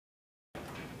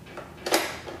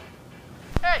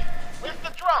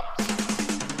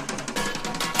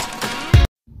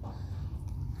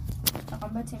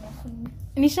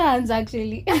Nishaanza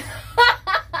actually.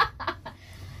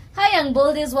 Hi young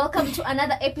boldies, welcome to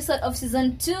another episode of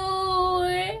season 2.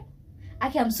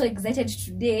 Aki, I'm so excited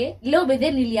today. Leo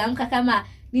bedhe niliamka kama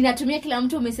ninatumia kila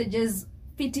mtu messages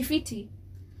fiti.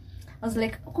 I was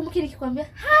like, kumbuki nikikwambia,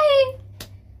 hi,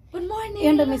 good morning.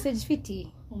 Yendo message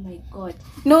fiti. Oh my god.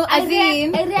 No, I'm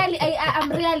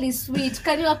really sweet.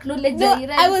 Can you acknowledge no, that?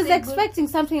 I was expecting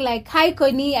something like, hi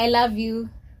Connie, I love you.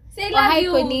 Say love hi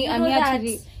you. Connie, You I'm know here that. to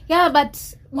read. Yeah,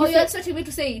 but Oh, you're expecting me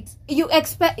to say it? you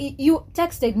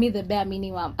texted me the bare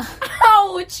minimum.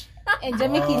 Ouch. And you're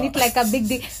making it like a big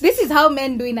deal. This is how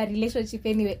men do in a relationship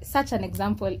anyway. Such an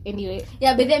example anyway.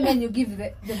 Yeah, but then you give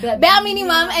the bare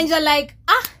minimum and you're like,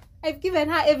 I've given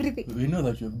her everything. We know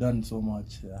that you've done so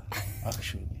much,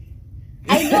 actually.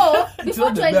 I know.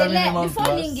 Before Plus.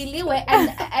 niingiliwe,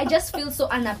 and I just feel so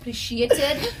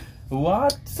unappreciated.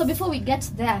 What? So before we get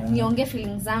there, nionge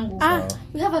feelings zangu.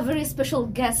 We have a very special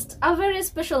guest.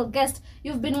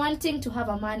 You've been wanting to have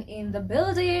a man in the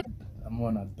building. I'm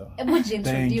honored though.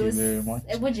 Thank you very much.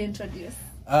 Introduce.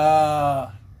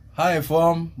 Hi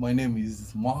fam, my name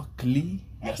is Mark Lee.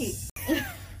 Yes.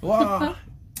 Wow.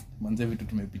 Manze vitu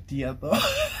tumepitia though.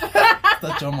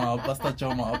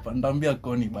 Stachoma hapa. Ndambia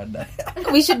Connie baadaye.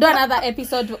 We should do another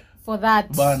episode for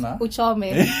that. Bana.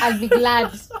 Uchome. I'll be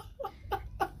glad.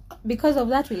 Because of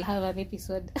that, we'll have an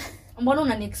episode. Mbona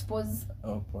unani expose?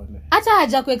 Oh, pole. Hata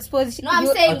haja ku expose. No, I'm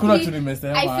saying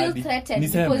I feel threatened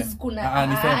because kuna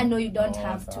I know you don't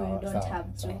have to. You don't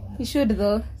have to. You should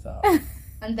though.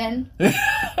 And then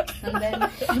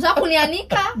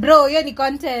mtakunianika? Bro, hiyo ni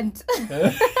content.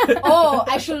 Oh,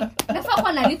 I should nafaa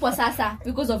kwa nalipwa sasa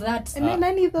because of that.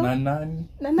 Nani though?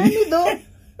 Nani though?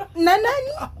 Nani?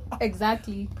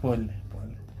 Exactly. Pole.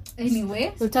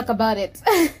 Anyway, we'll talk about it.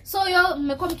 So yo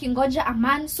mmekuwa mkingoja a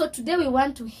man, so today we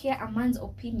want to hear a man's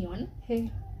opinion. Hey.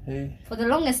 For the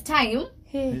longest time.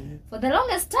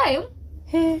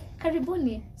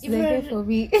 Karibuni.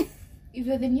 If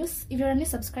you're a new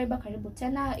subscriber, karibu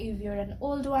tena. If you're an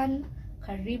old one,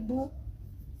 karibu.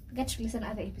 Get to listen to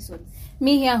other episodes.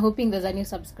 Me here hoping there's a new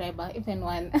subscriber, even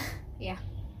one. Yeah.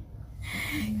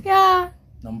 Yeah.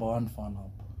 Number 1 fan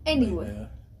up. Anyway.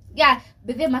 Yeah,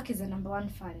 Bethe Mark is the number 1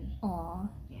 fan. Oh,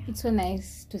 yeah. It's so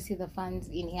nice to see the fans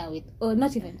in here with,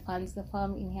 not even fans, the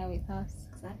fam in here with us.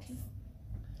 Exactly.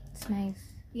 It's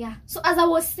nice. Yeah. So as I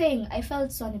was saying, I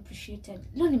felt so unappreciated.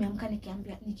 Leo nimeamka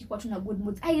nikiambia nikikuwa tu na good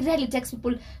mood. I rarely text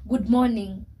people good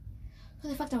morning. So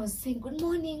the fact I was saying good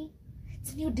morning,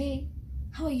 it's a new day,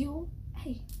 how are you?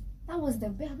 Hey, that was the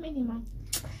bare minimum.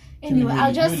 Anyway,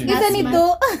 I'll just isn't it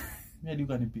though? Yeah, you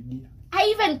can pigia.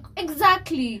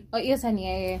 Exactly. Oh, yes,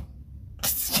 honey.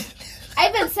 I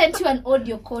even sent you an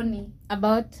audio, Connie.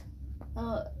 About?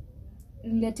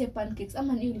 Nilete pancakes.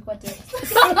 Ama ni ulikuwa text.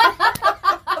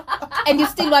 And you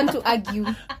still want to argue.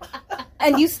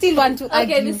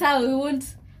 Okay, this how we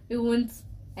won't.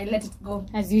 I let it go.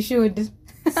 As you should.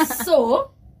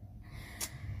 So,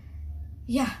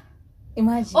 yeah.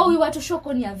 Imagine. Oh, we want to show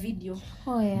Connie a video.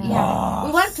 Oh, yeah. Yeah.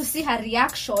 We want to see her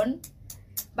reaction.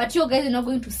 But you guys are not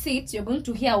going to see it. You're going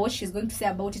to hear what she's going to say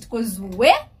about it. Because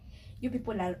you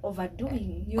people are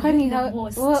overdoing. You're doing the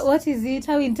most. What is it?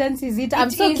 How intense is it? I'm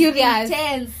so curious.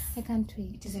 Intense. I can't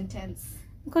wait. It is intense.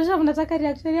 Because mnataka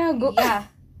reaction yangu. Yeah.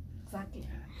 Exactly.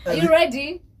 Are you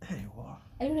ready? Hey, wow.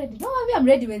 Are you ready? No, I'm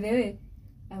ready by the way.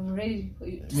 I'm ready for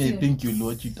you. I think you'll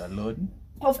watch it alone.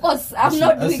 Of course, I'm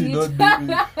not doing it.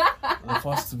 The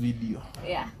first video.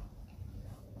 Yeah.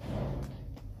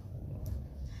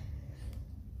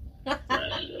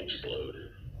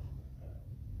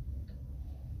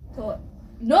 So,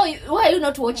 no, why are you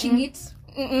not watching it?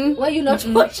 Why are you not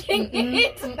watching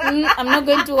it? I'm not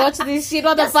going to watch this shit.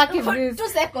 What the fuck is this? 2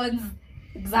 seconds.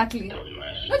 Exactly.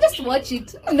 No, just watch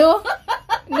it. No.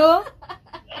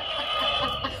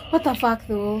 What the fuck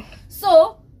though?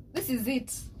 So, this is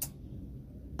it.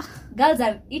 Girls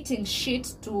are eating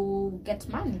shit to get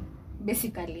money.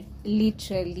 Basically.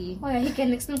 Literally. Oh yeah, he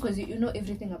can explain because you know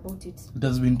everything about it. It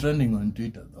has been trending on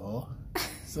Twitter though.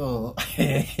 So,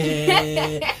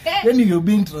 then you're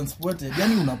being transported.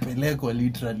 Then unapelekwa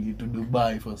literally to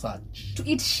Dubai for such. To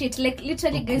eat shit. Like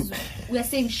literally guys, we are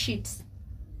saying shit.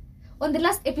 On the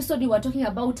last episode we were talking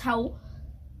about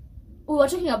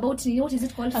what is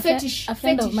it called? Fetish. A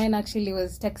friend of mine actually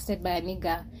was texted by a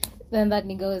nigga. Then that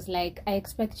nigga was like, I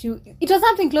expect you. It was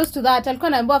something close to that. Alikuwa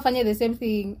anaambiwa afanye the same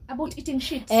thing. About eating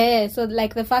shit. So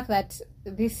like the fact that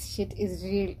this shit is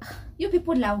real. You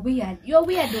people are weird. You're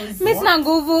weirdos. Miss na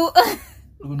nguvu.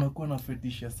 Unakuwa na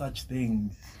fetish ya such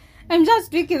things. I'm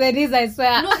just tweaking the knees, I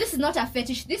swear. No, this is not a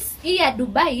fetish. This here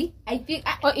Dubai, I think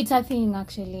Oh, it's a thing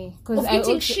actually. Because of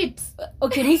eating shit.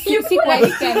 Okay, me see kwa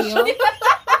stereo. People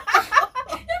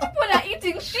are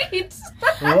eating shit.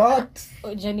 What?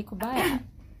 Oh, Johnny Kubaya.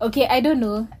 Okay, I don't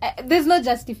know. There's no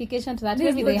justification to that.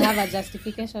 Maybe they have a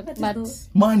justification, but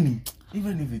Money.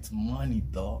 Even if it's money,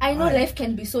 though. I know life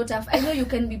can be so tough. I know you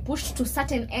can be pushed to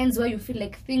certain ends where you feel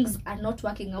like things are not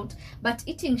working out. But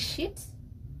eating shit?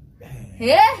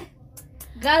 Yeah?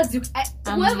 Girls,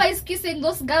 whoever is kissing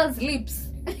those girls' lips.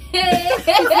 it's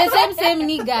the same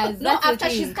niggas. No, That's the after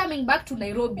thing. she's coming back to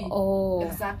Nairobi. Oh.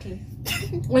 Exactly.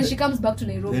 When she comes back to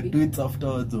The Nairobi. tweets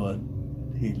afterwards were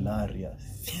hilarious.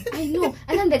 I know.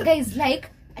 And then the guy is like,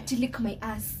 ati lick my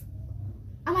ass.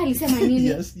 Ama alisema nini?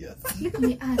 Yes. Lick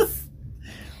my ass.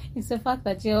 It's the fact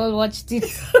that you all watched it.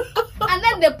 And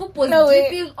then the poop was No way.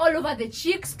 dripping all over the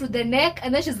cheeks to the neck.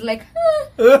 And then she's like,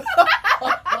 How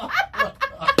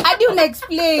do you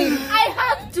explain? I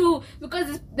have to.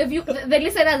 Because the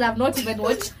listeners have not even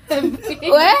watched the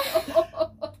video. Where?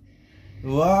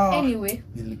 Wow. Anyway.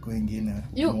 Ilikuwa ingine.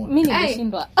 You- Mimi Aye.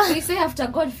 nilishindwa. They say after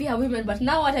God fear women, but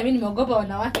now what I mean nimeogopa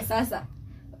wanawake sasa.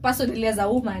 Personally as a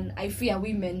woman, I fear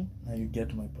women. Now you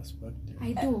get my perspective.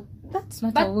 I do. That's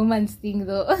not But- a woman's thing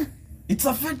though. It's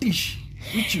a fetish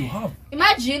which you have.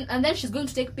 Imagine, and then she's going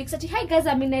to take pics. Hi guys,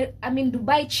 I'm in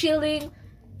Dubai chilling.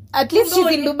 At least she's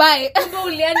in Dubai. Kumbe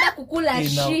ulienda kukula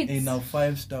shit. In a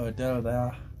 5-star hotel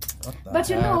there. What the But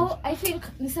you hell? know, I think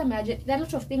nisemaje, there are a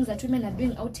lot of things that women are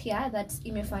doing out here that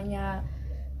imefanya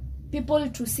people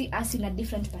to see us in a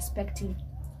different perspective.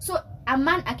 So a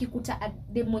man akikuta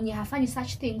dem mwenye hafanyi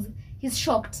such things, he's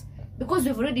shocked because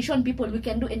we've already shown people we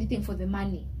can do anything for the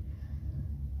money.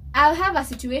 I'll have a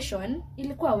situation,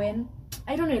 ilikuwa when,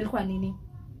 I don't know ilikuwa nini.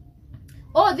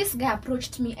 Oh, this guy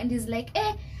approached me and he's like,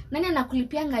 nani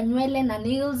anakulipianga nywele na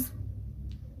nails?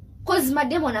 Cause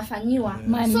madem wanafanyiwa.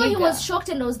 Man, So he nigga. was shocked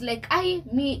and I was like,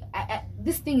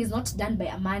 this thing is not done by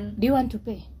a man. Do you want to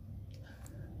pay?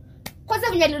 Kwanza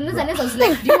venye aliniuliza nails, I was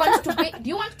like, do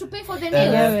you want to pay for the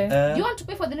nails? Yeah. Do you want to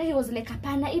pay for the nails? He was like,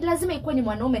 hapana, it lazima ikuwe ni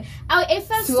mwanaume. I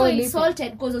felt so Surely.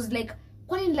 insulted because I was like,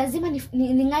 kwani ni lazima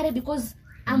ningare because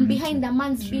I'm behind the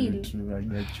man's bill. True, I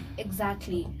get you.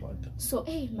 Exactly. But, So,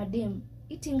 madam,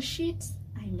 eating shit,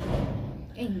 I mean,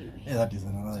 anyway. yeah, that is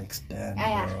another extent.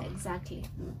 Yeah, bro. exactly.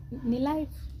 Ni life.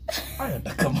 I had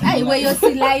to come Hey, on. where you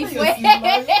see life? You see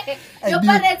life. Your I did.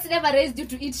 parents never raised you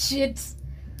to eat shit.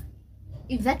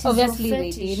 If that is Obviously your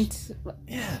they fetish. didn't.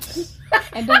 Yes.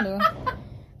 I don't know.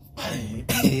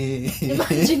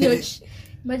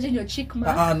 Imagine your chick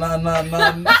mark.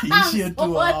 Ishie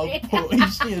tu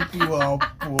hapo.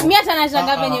 Mi hata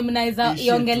nashanga venye mnaweza Ishie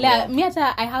iongelea. tu Mi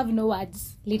hata I have no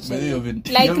words. But you Literally. haven't-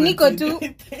 Like you haven't niko seen tu.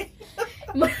 anything.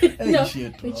 No,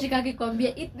 shit, your chick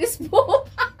akikwambia eat this poop.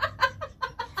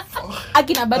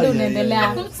 Akina bado Ay, unaendelea. ay,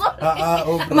 ay. I'm sorry.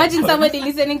 Oprah. Imagine somebody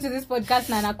listening to this podcast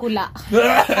na anakula.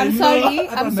 I'm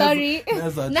sorry.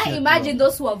 Now imagine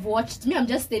those who have watched me. I'm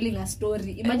just telling a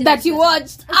story. Imagine That you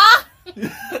watched. Ah!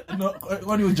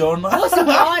 Kwani ujaona?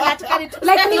 Usimuona, tukani tu-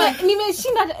 Like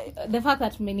nimeshinda the fact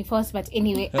that many-force, but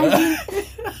anyway.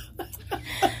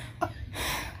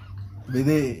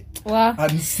 Bede, Wow.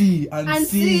 unsee.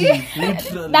 Unsee.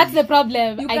 Literally. That's the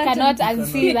problem. You I can't cannot do-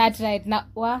 unsee that right now.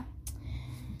 Wow.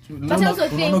 But also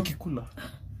think- Unaona ukikula?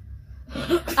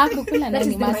 Akukula That nani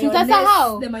is the masi. Sasa mayonnaise.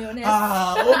 how? The mayonnaise.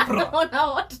 Oprah. On a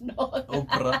hot dog.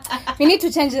 Oprah. We need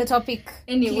to change the topic.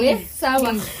 Anyway, Please, sawa.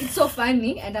 please. It's so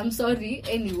funny and I'm sorry.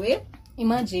 Anyway,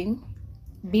 Imagine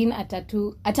being a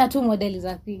tattoo model is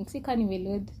a thing. See, can you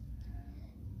load?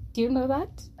 Do you know that?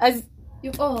 As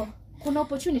kuna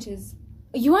opportunities.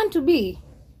 you want to be.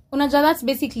 Unajua, that's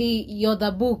basically you're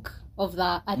the book of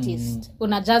the artist.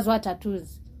 Unajazwa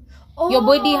tattoos. Your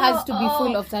body has to be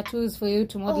full of tattoos for you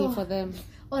to model for them.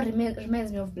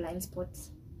 Reminds me of Blind Spots.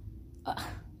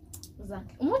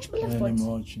 Exactly. Watch Blind Yeah,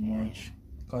 Spots. nimewatch.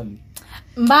 Kali.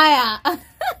 Mbaya.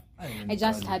 Ay, I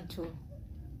just kali. had to.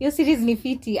 Your series ni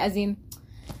fiti, as in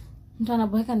mtu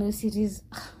anaboeka na hiyo series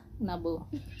nabo.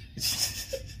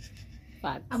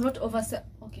 Fact. I'm not over.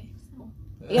 Okay.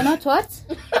 You're not what?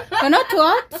 You're not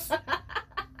what?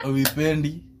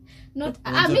 Uipendi? Not.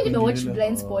 Unaweza I mean, watch kuendelea.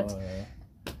 Blind Spot. Yeah.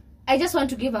 I just want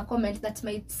to give a comment that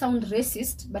might sound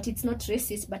racist, but it's not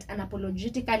racist, but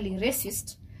unapologetically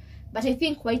racist. But I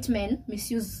think white men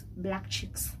misuse black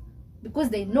chicks because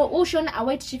they know. Shona a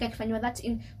white chick akifanywa that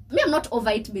in. Me, I'm not over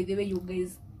it by the way, you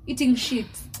guys eating shit.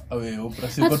 Awe, Oprah,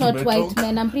 si That's kwa not white tumetoka.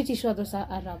 men. I'm pretty sure those are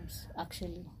Arabs,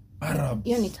 actually. Arabs.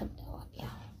 You need to, yeah.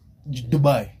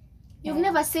 Dubai. You've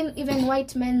never seen even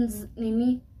white men's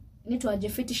nini to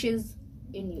fetishes.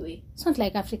 Anyway, It's not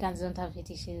like Africans don't have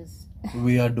fetishes.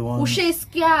 We are the ones.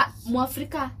 ushaisikia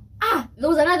Mwafrika. There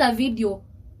was another video.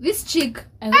 This chick,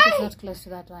 I hope it's not close to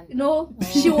that one.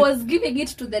 she was giving it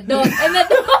to the dog, and the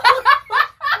dog,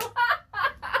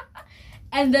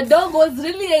 and the dog was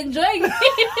really enjoying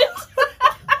it.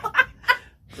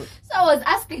 So I was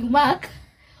asking Mark,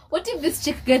 what if this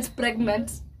chick gets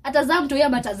pregnant? Atazaa mtu yeye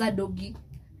atazaa dogi,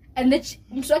 and the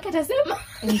mtu wake atasema,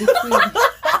 In between.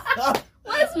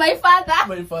 where's my father?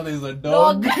 My father is a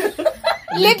dog.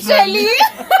 Literally.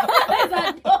 He's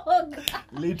a dog.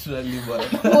 Literally,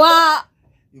 but Wow.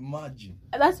 imagine.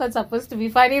 That's not supposed to be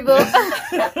funny though.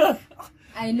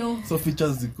 I know. So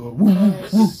features go.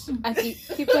 Actually,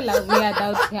 people are weird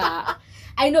out here.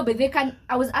 I know, but they can.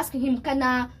 I was asking him, can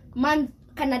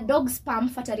a dog sperm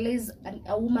fertilize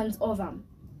a woman's ovum,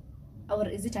 or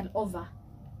is it an ova?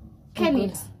 Can Google.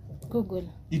 it?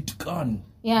 Google. It can.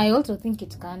 Yeah, I also think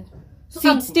it can. So, See,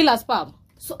 it's still a sperm.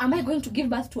 So am I going to give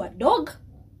birth to a dog?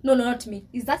 No, not me.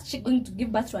 Is that chick going to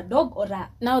give birth to a dog or a?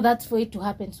 Now that's for it to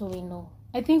happen, so we know.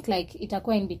 I think like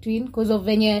itakuwa in between because of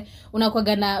venye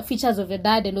unakuwaga na features of your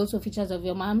dad and also features of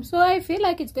your mom. So I feel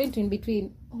like it's going to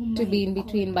be in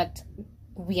between, but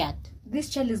weird. This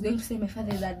child is going to say my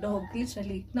father is a dog.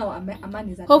 Literally, no, a man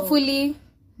is a Hopefully,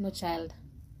 no child. dog.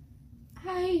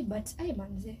 Hi, but I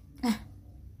manze.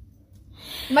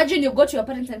 Imagine you go to your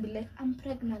parents and be like, I'm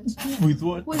pregnant. With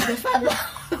what? Who is the father?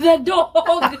 The dog.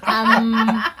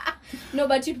 No,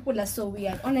 but you people are so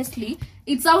weird. Honestly,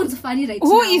 it sounds funny right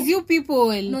Who now. is you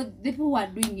people? No, the people who are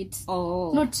doing it.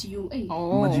 Oh. Not you. Hey.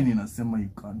 Oh. Imagine inasema you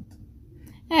can't.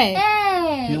 Hey.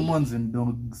 Hey. Humans and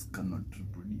dogs cannot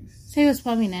reproduce. So your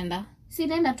sperm inaenda? See,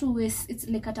 naenda two ways. It's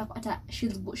like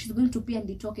she's going to pee and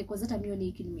itoke because that amio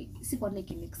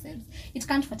make sense. It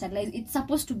can't fertilize. It's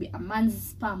supposed to be a man's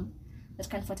sperm that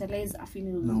can fertilize a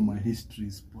female. Now my history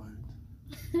is spoiled.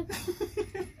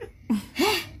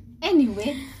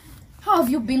 Anyway, how have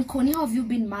you been, Connie? How have you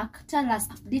been, Mark? Tell us,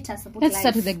 update us about Let's life.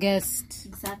 start with the guest.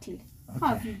 Exactly. How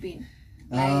have you been?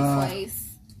 Uh,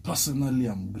 Life-wise. Personally,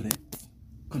 I'm great.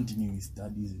 Continuing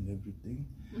studies and everything.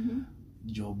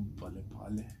 Job pale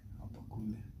pale, hapa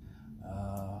kule.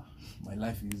 My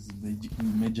life is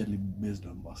majorly based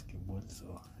on basketball,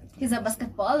 so He's a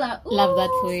basketballer. Ooh. Love that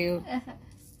for you.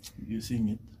 you seeing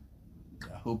it.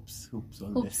 Yeah, hopes all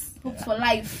Hopes this. for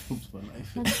life. Hopes for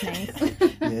life. That's nice.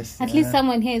 Yes. At least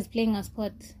someone here is playing a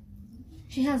sport.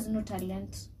 She has no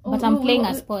talent. But I'm playing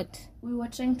a sport. We were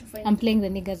trying to find. I'm playing the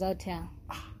niggas out here.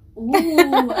 Ooh.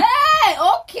 Hey,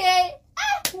 okay.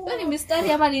 When mistari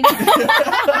ama nini?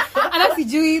 Ala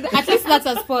sijui. At least that's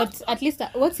a sport. At least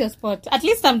what's your sport? At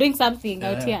least I'm doing something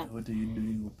out here. What are you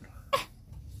doing, Oprah?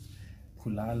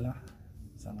 Kulala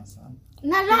sana.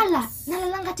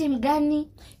 Nalalanga time gani?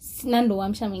 Sina ndo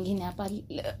wamsha mwingine hapa.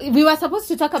 We were supposed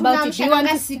to talk about it. Do you want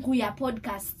to siku ya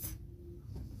podcast?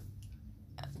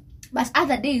 But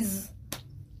other days,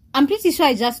 I'm pretty sure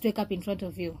I just wake up in front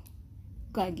of you.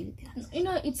 Go argue with you. you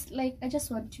know, it's like I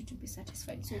just want you to be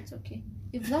satisfied, so it's okay.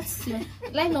 If that's your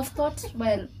line of thought,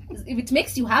 well, if it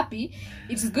makes you happy,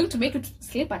 it is going to make you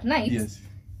sleep at night. Yes.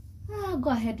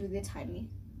 Go ahead with it, honey.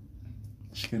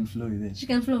 She can flow with it. She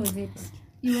can flow with it.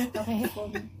 You wake up for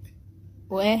me.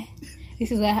 Where?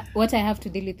 This is what I have to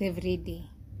deal with every day.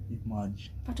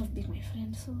 Imagine. Part of being my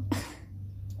friend, so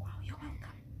wow, you're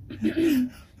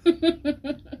welcome.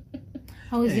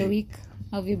 How was your week?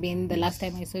 How have you been? The last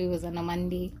time I saw you was on a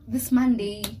Monday. This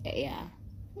Monday, Yeah.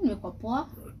 nimekuwa poa.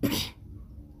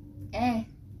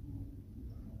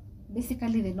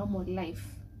 Basically the normal life.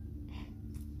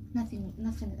 Nothing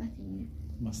new.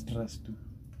 My stress too.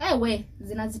 We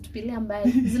zinazitupilia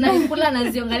mbali, zinakula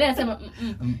na ziongelea nasema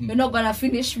you're not gonna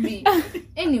finish me.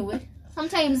 Anyway,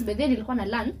 sometimes by then nilikuwa na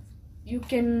learn you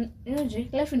can,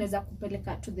 life inaweza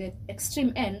kupeleka to the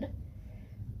extreme end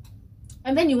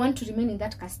and then you want to remain in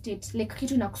that state, like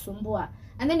kitu inakusumbua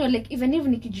and then you're like, even if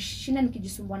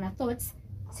nikijisumbua na thoughts,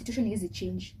 situation is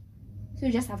change, so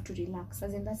you just have to relax,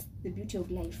 as in that's the beauty of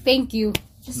life. Thank you.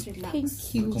 Just relax.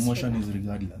 Thank you. The commotion is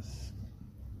regardless.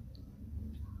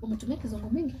 Umetumia kizungu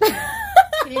mingi.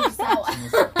 Sawa.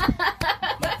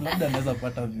 Labda naweza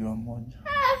pata view moja.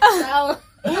 Sawa.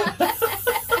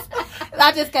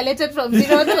 That escalated from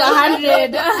 0 to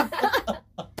 100.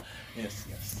 Yes.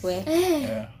 Where?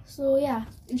 Yeah. So yeah,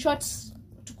 in short,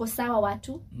 tuko sawa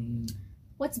watu.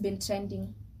 What's been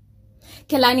trending?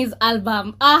 Kelani's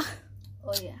album. Oh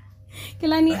yeah.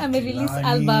 Kelani, I'm a release Kelani,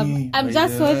 album. I'm by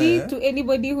just the sorry way. to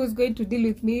anybody who's going to deal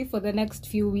with me for the next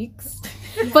few weeks.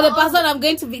 For the person I'm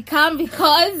going to become,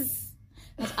 because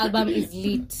that album is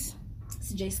lit.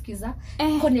 sijaisikiza.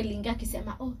 Kone linga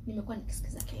akisema nimekuwa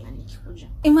nikisikiza Kelani nikikuja.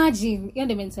 Imagine you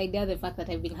imenisaidia the fact that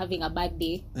I've been having a bad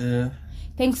day.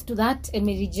 Thanks to that and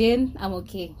Mary Jane, I'm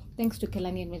okay. Thanks to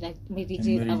Kelani and Mary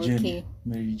Jane, I'm okay.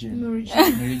 Mary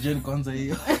Jane kwanza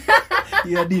hiyo.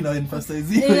 Yeah, Dina emphasize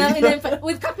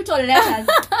with capital letters.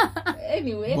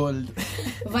 Anyway, bold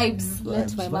vibes.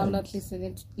 Let my mom not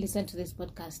listen to this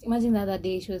podcast. Imagine the other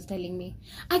day she was telling me,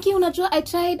 Aki, unajua,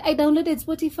 I downloaded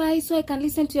Spotify so I can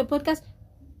listen to your podcast.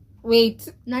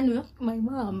 Wait, Nanu? My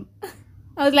mom.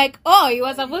 I was like, oh, you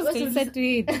were supposed to listen to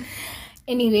it.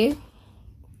 Anyway,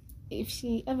 if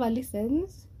she ever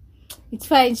listens, it's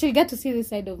fine. She'll get to see this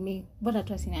side of me. But at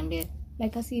was in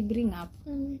like I see bring up.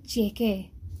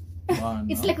 Cheke.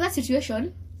 It's like that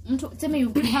situation. Tell me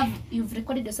you've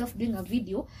recorded yourself doing a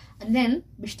video and then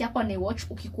bishti yako anaiwatch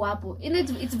ukikuwa hapo.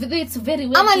 It's very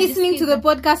well. I'm listening to the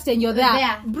podcast and you're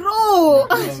there. Bro.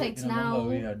 Right now.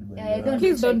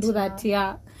 Please don't do that.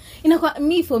 Yeah.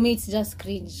 For me it's just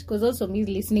cringe because also me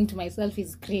listening to myself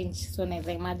is cringe. So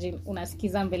never imagine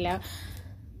unasikiza mbele.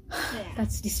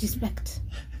 That's disrespect.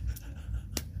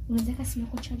 Unataka simu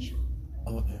yako charge?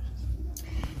 Okay.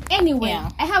 Anyway, yeah.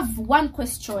 I have one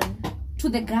question to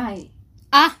the guy.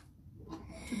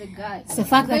 To the guy. It's the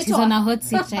fact that he's on a hot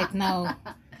seat right now.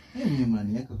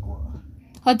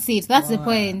 Hot seat, that's the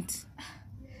point.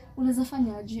 Unaweza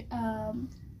fanya aje?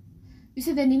 You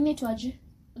see the nini to aje?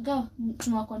 Go,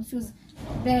 tunawa confused.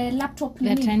 The laptop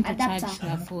they're trying to adapter. charge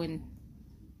their phone.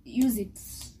 Use it.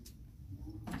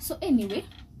 So anyway,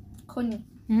 Connie.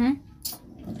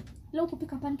 Leo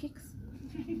kupika pancakes.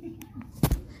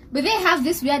 But they have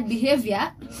this weird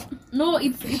behavior. No,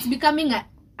 it's becoming a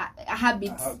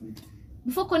habit.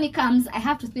 Before Connie comes, I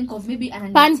have to think of maybe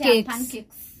an pancakes.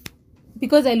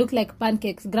 Because I look like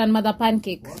pancakes, grandmother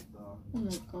pancakes. Oh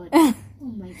my god.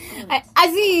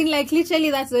 As in, like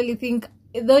literally, that's the only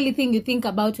thing you think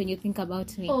about when you think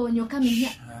about me. Oh, when you're coming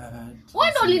here.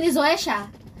 When only nizoesha.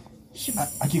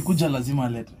 Akikuja lazima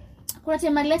alete. Kuna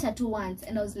time aleta two once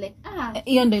and I was like,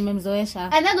 hiyo ndo imemzoesha.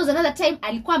 And then there was another time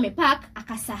alikuwa amepack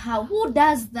akasahau. Who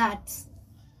does that?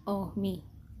 Oh, me.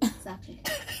 Exactly.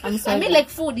 I'm sorry. I mean like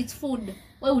food, it's food.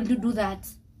 Why would you do that?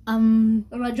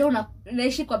 Unajua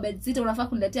unaishi kwa bed sit unafaa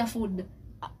kuniletea food.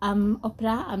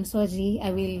 Oprah, I'm sorry.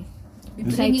 I will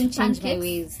try to change my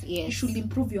ways. Yes. You should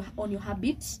improve on your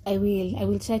habits. I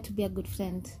will try to be a good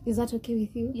friend. Is that okay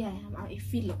with you? Yeah, I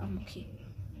feel I'm okay.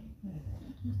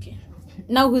 Okay.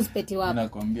 Now who's petty wap?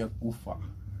 Nakwambia kufa.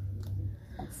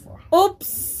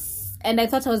 Oops. And I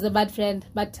thought I was a bad friend,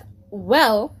 but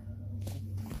well.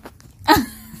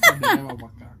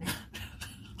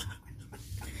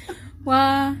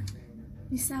 Wa.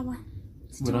 Ni sawa.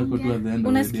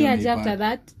 Unasikia aje after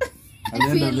that? At the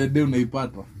end of the day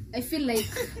unaipata. I feel like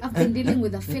I've been dealing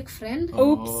with a fake friend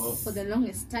for the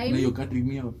longest time. Now you're cutting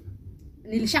me off.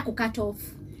 Nilisha cut off.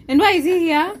 And why is he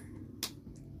here?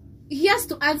 He has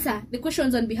to answer the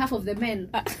questions on behalf of the men.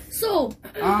 So,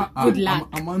 good luck.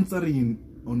 I'm answering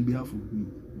on behalf of me.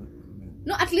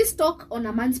 No, at least talk on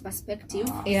a man's perspective.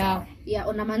 Yeah,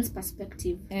 on a man's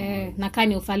perspective. Na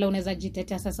kani ufala unaweza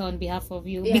jitetea sasa on behalf of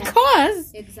you. Yeah.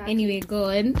 Because exactly. Anyway, go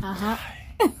on.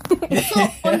 So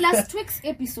on last week's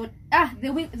episode,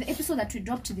 the episode that we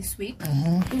dropped this week,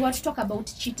 we were to talk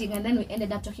about cheating, and then we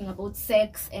ended up talking about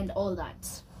sex and all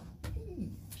that.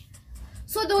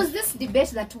 So there was this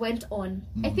debate that went on,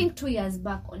 I think 2 years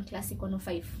back on Classic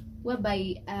 105,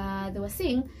 whereby they were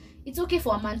saying it's okay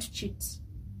for a man to cheat.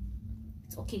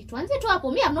 It's okay. To answer to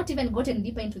hapo, me, I've not even gotten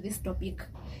deeper into this topic.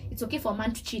 It's okay for a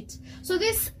man to cheat. So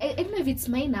this, I don't know if it's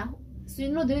minor. So you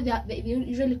know the way they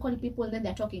usually call people and then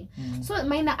they're talking. So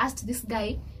Minor asked this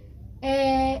guy,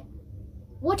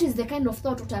 what is the kind of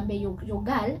thought utambe your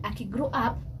girl aki grow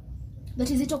up,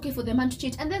 that is it okay for the man to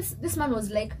cheat? And then this man was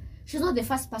like, she's not the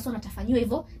first person atafanyiwa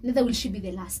hivyo, neither will she be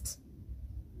the last.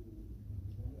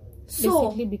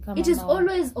 So it is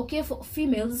always okay for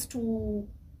females to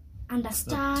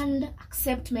understand,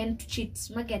 accept men to cheat,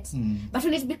 market. But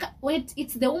when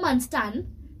it's the woman's turn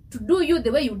to do you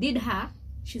the way you did her,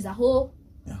 she's a hoe,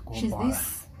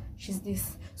 she's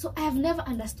this. So I have never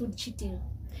understood cheating.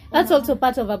 That's also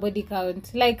part of a body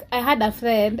count. Like I had a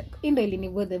friend, indo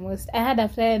ilinibo the most. I had a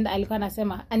friend alikuwa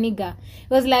anasema aniga. It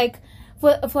was like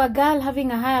for a girl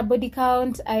having a higher body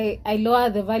count, I lower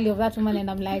the value of that woman, and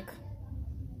I'm like,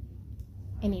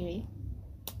 anyway.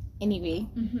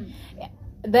 Yeah.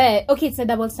 It's a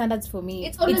double standards for me.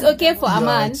 It's okay for a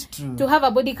man to have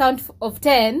a body count of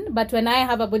 10, but when I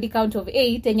have a body count of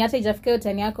 8 and yata ijafika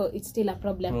 10 yako, it's still a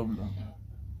problem.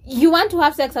 You want to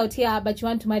have sex out here, but you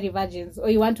want to marry virgins, or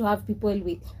you want to have people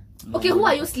with. Okay, who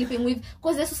are you sleeping with?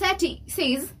 Because the society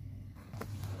says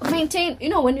maintain, you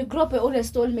know, when you grow up, you're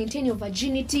always told maintain your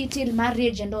virginity till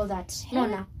marriage and all that.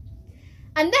 Unaona?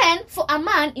 And then for a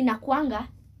man inakuanga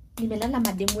nimelala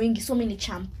mademu wengi, so many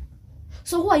champ.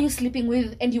 So who are you sleeping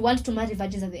with and you want to marry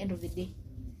virgins at the end of the day?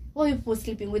 Who are you people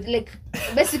sleeping with? Like,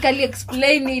 basically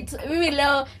explain it. Mimi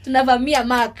leo tunavamia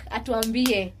Mark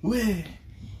atuambie. We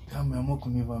kama amo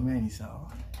kunivamia ni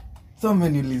sawa. So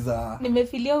umeniuliza.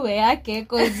 Nimefilia uwe yake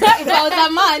cause if I was a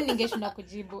man ningeshinda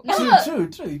kujibu. True,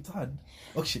 it's hard.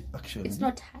 Actually. It's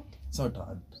not hard. It's not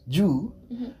hard. Juu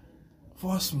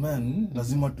for us men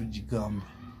lazima tujigambe.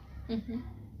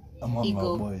 Among Ego.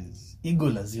 our boys. Ego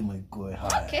lazima ikoe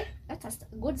high. Okay, that's a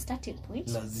good starting point.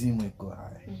 Lazima ikoe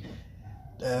high.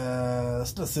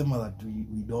 Sitasema that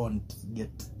we don't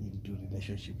get into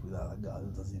relationship with other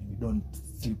girls, as in we don't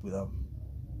sleep with them.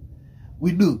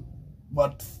 We do,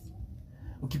 but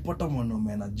ukipata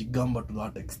mwanaume anajigamba to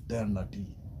that extent that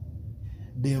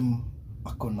dem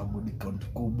akona body count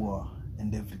kubwa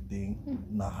and everything,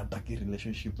 na hataki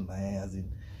relationship na yeye, as in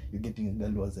you're getting a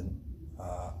girl who has a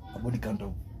body count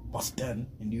of +10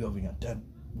 and you having a 10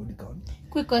 body count.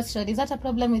 Quick question, is that a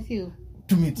problem with you?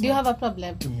 To me, it's Do you not. have a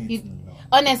problem? To me, it's not.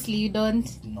 Honestly, you don't?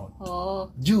 It's not.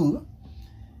 Oh. Jew,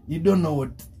 you don't know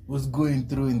what was going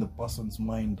through in the person's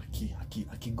mind.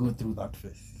 Aki go through that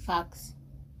phase. Facts.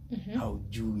 How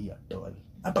Jewy at all.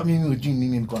 Hata mimi ujui nini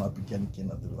nilikuwa napitia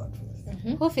nikienda through that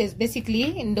phase. Hofes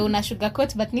basically ndo una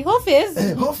sugarcoat but ni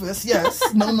hofes. Hofes,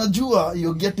 yes. Na unajua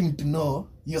you're getting to know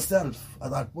yourself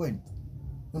at that point.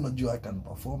 Unajua I can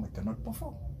perform, I cannot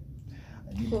perform.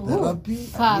 I need therapy.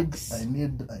 Facts. I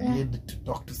need to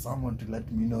talk to someone to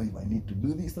let me know if I need to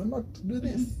do this or not to do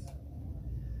this.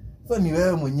 So ni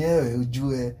wewe mwenyewe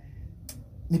ujue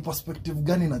ni perspective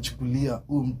gani nachukulia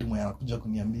huyu mtu mwenye anakuja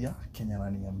kuniambia Kenya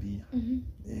ananiambia.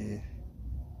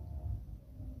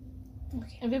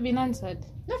 Okay. Have you been answered?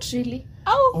 Not really.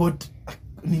 What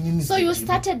nini? So you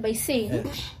started by saying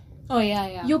Oh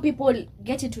yeah. you people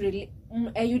get into you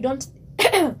don't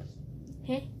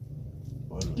hey?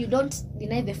 You don't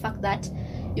deny the fact that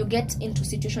you get into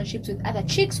situationships with other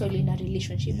chicks while in a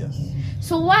relationship. Yes.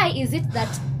 So why is it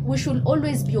that we should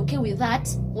always be okay with that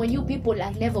when you people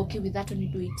are never okay with that when you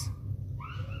do it?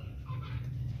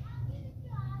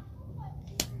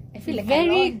 I feel like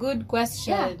Very good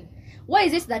question. Yeah. Why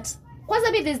is it that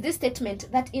kwanza there's this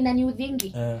statement that in a new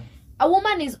thingy a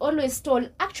woman is always told,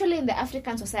 actually in the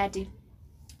African society,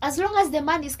 as long as the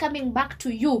man is coming back to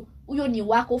you, huyo ni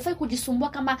wako, ufai kujisumbua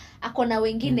kama akona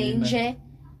wengine nje.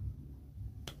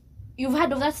 You've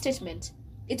heard of that statement?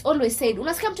 It always said,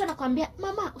 unasikia mtu anakuambia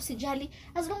mama usijali,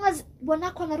 as long as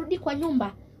bwanako anarudi kwa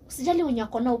nyumba usijali wenye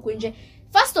akona huko nje.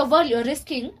 First of all, you're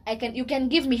risking you can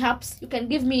give me herpes, you can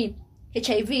give me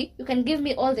HIV, you can give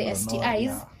me all the STIs.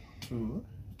 Yeah.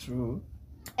 True.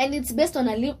 And it's based on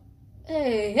a woo!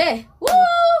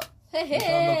 It's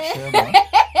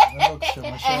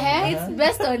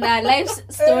based on a life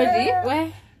story,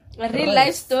 a real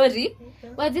life story,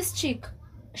 where this chick,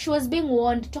 she was being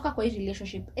warned, toka kwa hii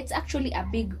relationship. It's actually a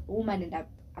big woman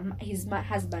and his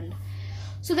husband.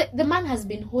 So the man has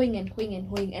been hoeing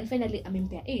and finally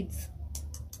amempea AIDS.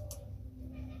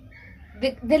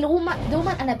 The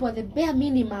woman anapewa the bare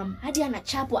minimum, hadi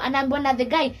anachapwa, anaambiwa na the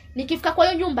guy, nikifika kwa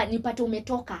hiyo nyumba nipate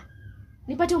umetoka.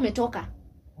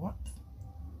 What?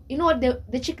 You know what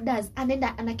the chick does?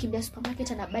 Anaenda anakimbia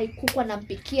supermarket, anabai kuku,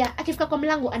 anampikia. Akifika kwa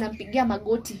mlango anampigia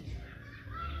magoti,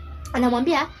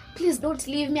 anamwambia please don't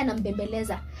leave me,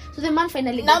 anambembeleza. So the man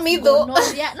finally Not me though.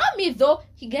 Not me though.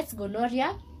 He gets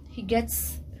gonorrhea, he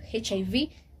gets HIV,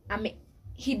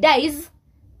 he dies.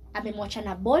 Amemwacha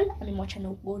na ball, amemwacha na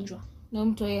ugonjwa. No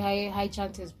mtu high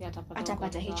chances pia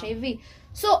atapata HIV.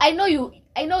 So I know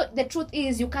the truth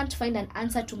is you can't find an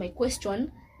answer to my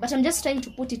question, but I'm just trying to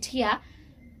put it here.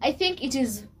 I think it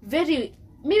is maybe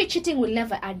cheating will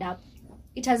never add up.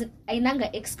 It has ainanga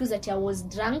excuse that I was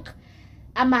drunk.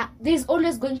 There's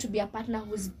always going to be a partner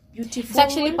who's beautiful. It's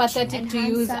actually pathetic to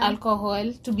handsome. use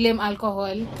alcohol, to blame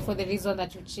alcohol for the reason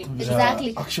that you cheat.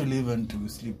 Exactly. Actually, even to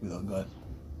sleep with a girl,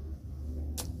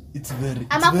 it's very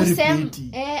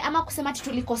petty. Ama kusema ati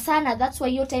tulikosana, that's why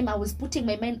your time I was putting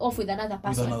my mind off with another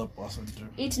person. True.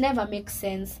 It never makes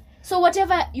sense. So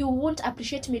whatever you won't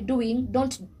appreciate me doing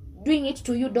it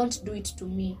to you, don't do it to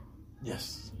me.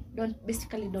 Yes. Don't do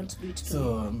it to me.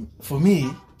 So for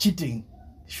me, cheating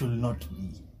should not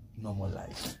be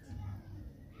normalized.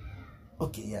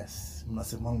 Okay, yes.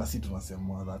 Mnasemanga si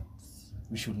tunasema that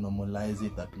we should normalize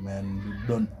it that men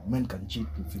can cheat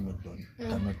and female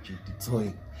cannot cheat. It's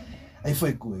so I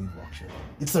feel cool actually.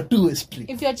 It's a two-way street.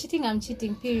 If you're cheating, I'm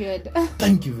cheating, period.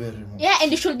 Thank you very much. Yeah, and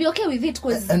you should be okay with it,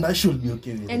 And I should be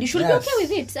okay with it. And you should be okay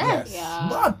with it. Yes. Yeah.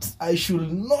 But I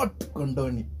should not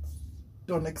condone it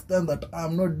to an extent that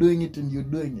I'm not doing it and you're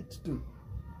doing it too.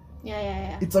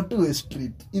 Yeah. It's a two-way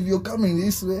street. If you're coming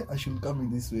this way, I should come in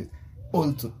this way.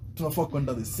 Also, tunafaa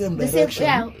kwenda the same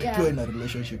direction. Tuwe in a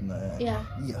relationship na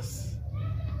yes.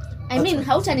 I mean,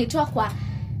 hautanitoa kwa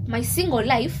my single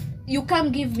life. You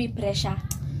can't give me pressure.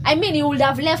 I mean, you would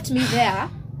have left me there.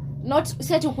 Not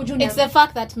set ukujuni. It's the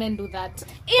fact that men do that.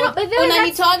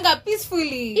 Unanitoanga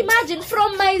peacefully. Imagine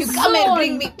from my you zone. Come and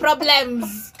bring me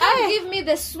problems. Give me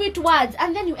the sweet words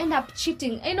and then you end up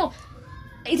cheating. I know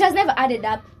it has never added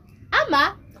up.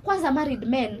 Ama kwanza married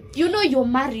men, you know you're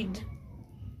married.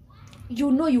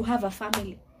 You know you have a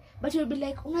family. But you'll be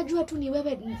like, unajua tu ni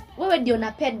wewe ndio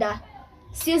napenda.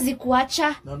 Siwezi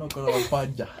kuacha. No kuna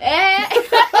wapaja.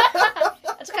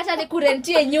 Atakata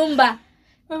nikurentie nyumba.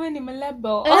 Wewe ni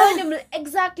mlebo.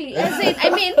 Exactly. I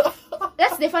mean,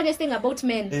 that's the funniest thing about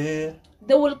men.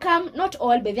 They will come, not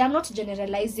all, but I'm not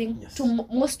generalizing. Yes. To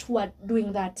most who are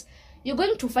doing that. You're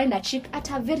going to find a chick at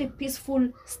a very peaceful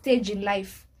stage in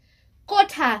life.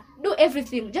 Court her, do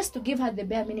everything just to give her the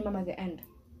bare minimum at the end.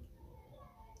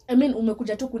 I mean,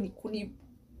 umekuja tu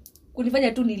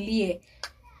kunifanya tu nilie.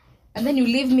 And then you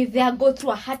leave me there, go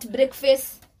through a heartbreak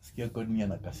phase. Sikia koni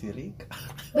anakasirika.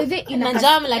 But they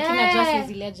Najam lakini najua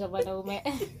sizileja wanaume.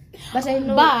 But I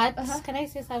know. But can I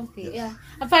say something? Yeah.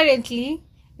 Apparently,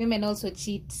 women also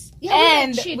cheat. Yeah,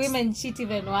 and women cheat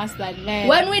even worse than men.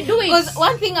 When we do it. Because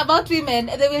one thing about women,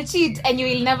 they will cheat and you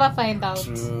will never find out.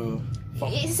 True.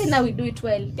 See, now we do it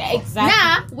well. Yeah, exactly.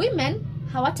 Now, women,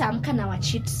 hawataamka na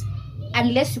cheat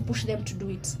unless you push them to do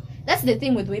it. That's the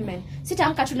thing with women.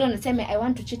 Sitaamka tu leo naseme I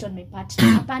want to cheat on my partner.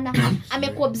 Hapana.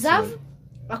 Amekuobserve.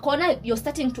 Akona you're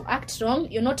starting to act wrong.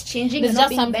 You're not changing. There's you're not just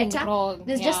being something better. wrong.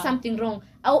 There's just something wrong.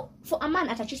 For a man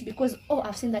at a cheat because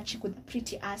I've seen that chick with a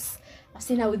pretty ass. I've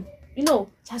seen her with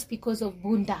just because of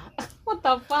bunda. What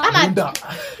the fuck?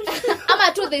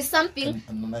 Ama too there's something.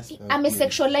 I'm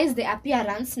sexualize the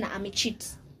appearance na I'm cheat.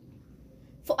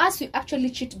 For us we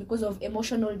actually cheat because of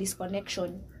emotional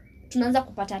disconnection. Tunaanza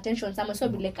kupata attention someone so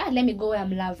be like let me go where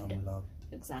I'm loved.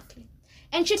 Exactly.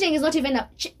 And cheating is not even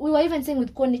we were even saying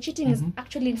with Connie, cheating is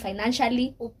actually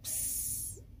financially.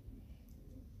 Oops.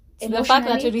 The fact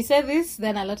that when we say this,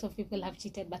 then a lot of people have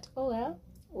cheated, but well.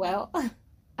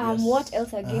 Yes. What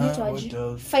else again? What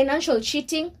else? Financial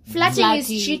cheating. Flirting is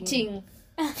cheating.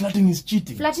 Flirting is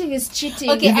cheating. Flirting is cheating.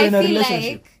 Okay, Even I feel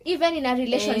like even in a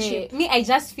relationship. I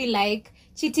just feel like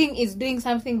cheating is doing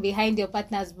something behind your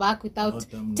partner's back without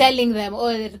telling them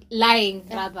or lying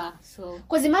rather. So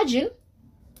because imagine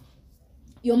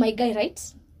you're my guy, right?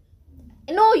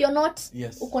 No, you're not.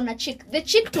 Yes. Uko na chick. The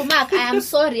chick to mark, I am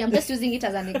sorry. I'm just using it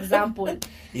as an example.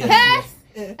 Yes.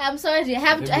 I'm sorry. I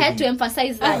had to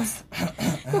emphasize that.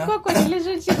 kukua kwa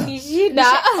relationship ni shida.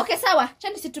 Okay, sawa.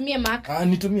 Chani situmie mark.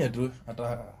 Nitumie tu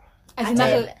hata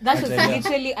that was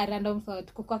literally a random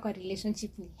thought. Kukua kwa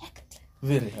relationship ni hectic.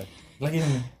 Very hard.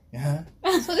 Lakini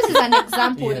So this is an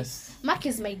example. Yes. Mark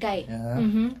is my guy. Yeah.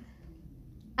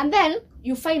 And then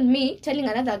you find me telling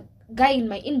another guy in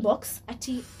my inbox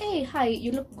ati hey hi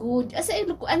you look good. I say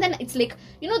look, and then it's like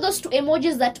those two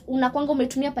emojis that unakwanga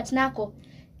umetumia partner yako.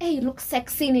 Hey, you look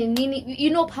sexy nini. You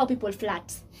know how people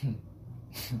flirt.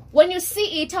 When you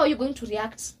see it, how are you going to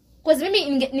react? Because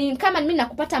mimi kama mimi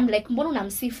nakupata I'm like mbona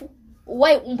unamsifu?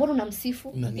 Why mbona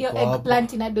unamsifu? Your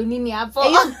eggplant inado nini hapo?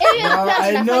 Eggplant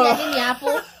inafanya nini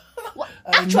hapo?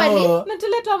 Actually,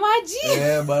 natuletwa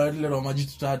maji. Bana natuletwa maji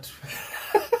tutatu.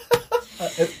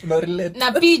 Na relate.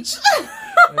 Na peach.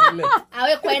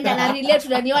 Awe kwenda na relate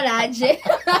unaniona aje?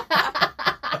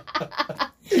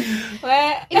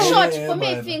 In short, for me,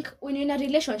 I think when you're in a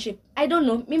relationship, I don't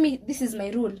know, maybe this is my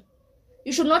rule.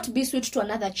 You should not be sweet to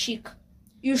another chick.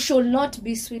 You should not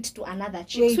be sweet to another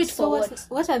chick. Wait, sweet so for what?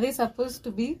 What are they supposed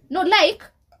to be? No, like.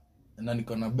 Na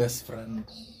niko na best friend.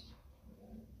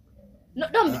 No,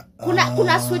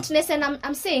 kuna sweetness and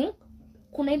I'm saying,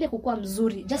 kuna ile kukua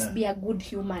mzuri. Just be a good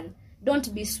human.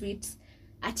 Don't be sweet.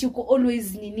 Ati uko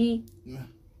always nini.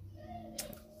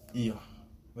 Iyo.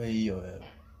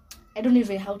 I don't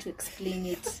even know how to explain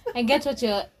it. I get what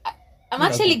I'm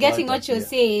actually getting what you're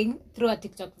saying through a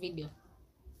TikTok video.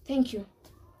 Thank you.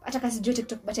 Ataka sijui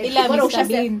TikTok but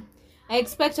I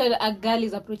expect a girl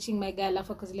is approaching my girl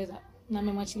afa kuzileza na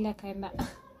memwachilia kaenda.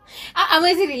 I'm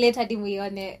easy related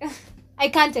muione. I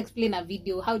can't explain a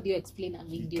video. How do you explain a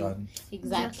video?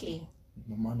 Exactly.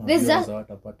 maana There's viewers that-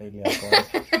 hawatapata ile ya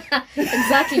kwanza.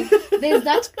 Exactly. There's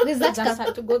that Just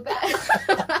had to go there.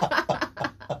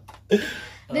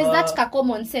 there's that ka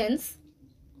common sense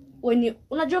when you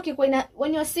unajua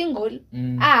when you're single,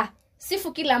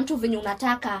 sifu kila mtu venye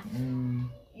unataka.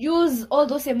 Use all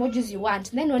those emojis you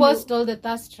want. Then when Post all the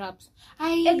thirst traps.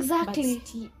 Exactly. But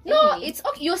still, No, anyway. it's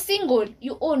okay. You're single.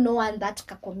 You owe no one that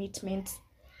commitment.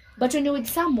 But when you're with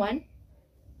someone,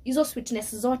 hizo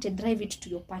sweetness zote drive it to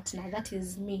your partner. That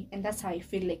is me, and that's how I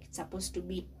feel like it's supposed to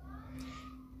be.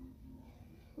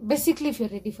 Basically, if you're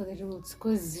ready for the rules,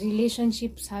 because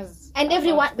relationships has And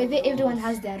everyone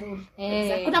has their rule.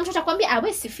 Exactly. Kuna mtu atakwambia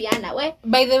we sifiana we.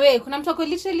 By the way, kuna mtu ako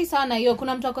literally sawa na hiyo,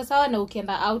 kuna mtu ako sawa na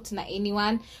ukienda out na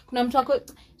anyone, kuna mtu ako,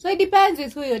 so it depends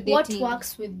with who you're dating. What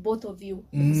works with both of you.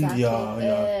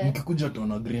 Yeah. Mkikuja to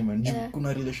an agreement.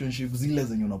 Kuna relationship zile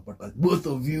zenye unapata both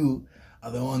of you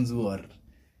are the ones who are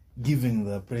giving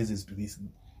the praises to this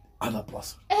other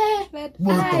person. Red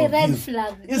Red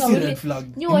flag. Yes, No, red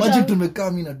flag. you what Imagine are-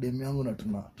 tumekaa mimi na dem yangu na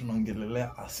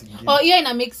tunaongelelea asingine. Oh, yeah,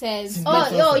 ina make sense. you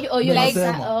like Nasema.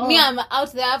 that. Oh. Me, I'm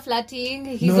out there flirting.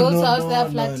 He's also out there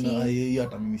flirting. No, hiyo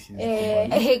hata mimi siwezi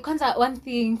kubali. Hey, kwanza one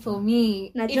thing for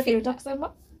me. Najua If kile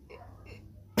utakusema.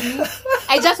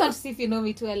 I just want to see if you know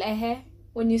me too well.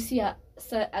 When you see a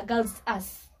girl's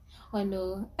ass. Oh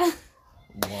no.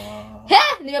 Wow.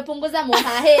 Nimepunguza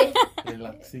moha.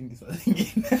 Relaxing saa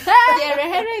zingine. Yeah,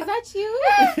 Rehera, is that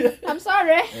you? I'm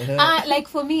sorry. Like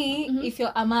for me, if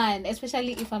you're a man,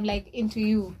 especially if I'm like into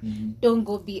you,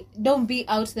 don't be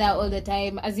out there all the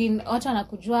time. As in, watu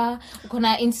wanakujua, uko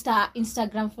na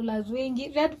Instagram followers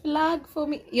wengi. Red flag for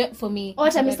me. Yeah, for me.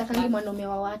 Hata red Mr. Kangi mwanaume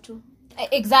wa watu.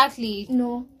 Exactly.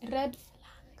 No. Red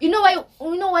flag.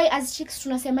 You know why as chicks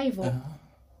tunasema hivyo?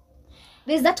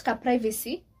 There's that ka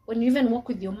privacy when you even walk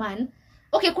with your man.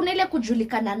 Okay, kuna ile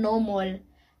kujulikana normal.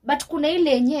 But kuna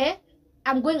ile yenye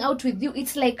I'm going out with you.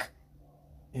 It's like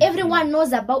everyone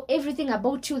knows about everything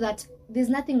about you, that there's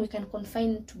nothing we can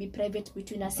confine to be private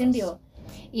between us. Indio.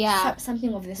 Yeah.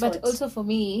 Something of the sort. But also for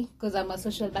me, because I'm a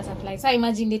social butterfly, so I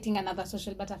imagine dating another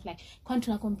social butterfly. Can't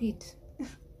tuna compete?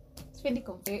 Spendi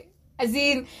compete. As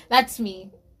in, that's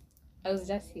me. I was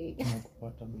just saying.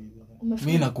 Nakupata baby.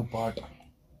 Mimi nakupata.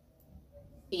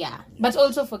 Yeah. But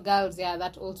also for girls, yeah,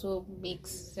 that also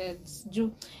makes sense.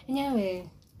 Anyway,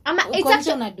 It's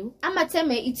actually,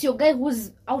 teme, it's your guy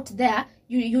who's out there.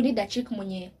 You need a chick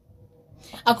mwenye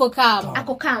ako calm.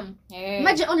 ako calm. Yeah.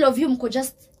 Imagine all of you mko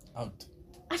just Out.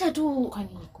 hata tu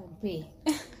Kwani compare?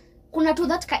 kuna tu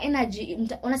that ka energy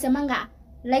unasemanga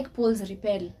like poles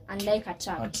repel and like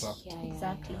attract. Yeah.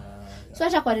 Exactly. So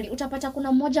hata kwa utapata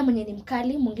kuna mmoja mwenye ni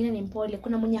mkali, mwingine ni mpole,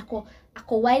 kuna mwenye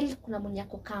ako wild, kuna mwenye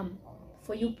ako calm,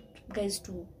 for you guys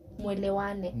to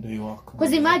muelewane. Ndio wako.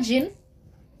 Because imagine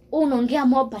unaongea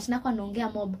mob, partner yako anaongea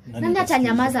mob, nani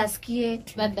atanyamaza asikie?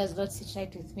 That does not sit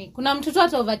right with me. Kuna mtu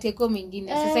tu overtake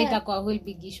mwingine. Sasa itakuwa whole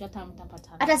big issue, hata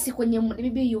mtapatana. Hata si kwenye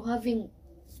maybe you having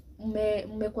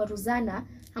mmekwaruzana,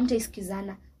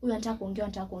 hamtaisikizana. Huyu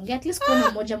anataka kuongea. At least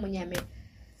kuna mmoja mwenye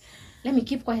let me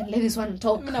keep quiet and let this one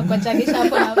talk. Mimi nakuachanisha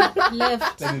hapo na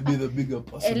left. Let me be the bigger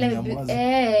person.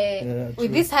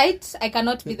 With this height, I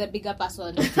cannot be the bigger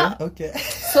person. Okay.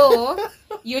 So,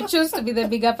 you choose to be the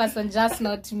bigger person, just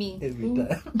not me. Every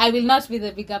time. I will not be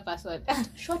the bigger person.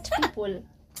 Short people.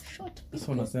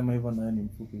 So unasema hivyo na ni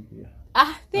mfupi pia.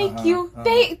 Thank you.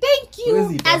 Thank you.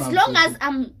 Where's it? As long as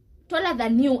I'm taller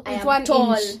than you, I With am 1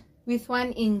 tall. inch. With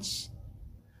 1 inch.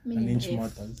 An inch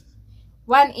matters.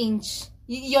 1 inch.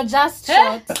 You're just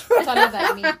short, taller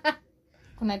than me.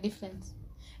 Kuna difference.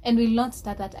 And we'll not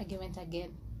start that argument again.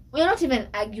 We're not even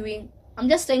arguing. I'm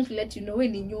just trying to let you know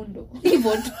when ni nyundo.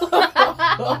 Hivyo tu.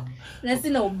 Na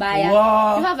sina ubaya.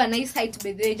 Wow. You have a nice height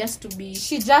by the way, just to be.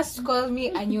 She just called me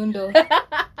a nyundo.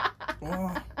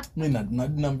 Mimi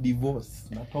na divorce.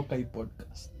 Natoka hii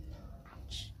podcast.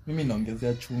 Mimi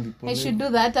naongezea chumvi pole. I should do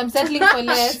that. I'm settling for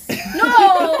less.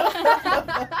 No.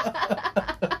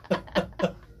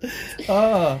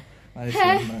 I see.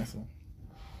 Nice.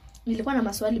 Nilikuwa na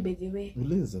maswali by the way.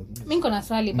 Uliza. Mimi niko na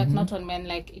swali, but not on men.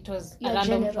 Like it was a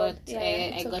random general. thought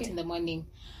Yeah, I got okay. in the morning.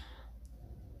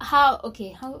 How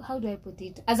do I put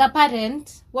it? As a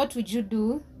parent, what would you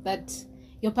do that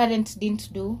your parents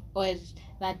didn't do, or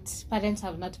that parents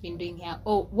have not been doing here?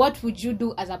 Or what would you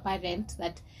do as a parent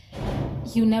that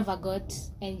you never got,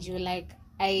 and you're like,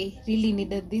 I really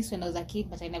needed this when I was a kid,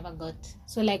 but I never got?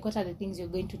 So like, what are the things you're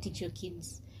going to teach your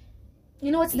kids?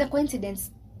 You know what's the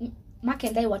coincidence? Mark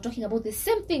and I were talking about the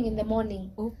same thing in the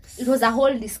morning. Oops. It was a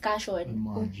whole discussion.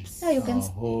 Imagine. Yeah, you can.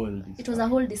 Hold It was a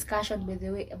whole discussion, by the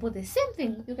way, about the same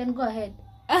thing. You can go ahead.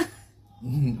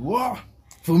 Wow.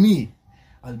 For me,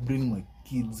 I'll bring my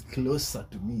kids closer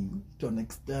to me to an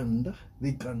extent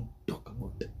they can talk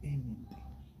about anything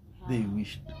they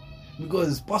wished.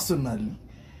 Because personally,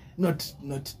 not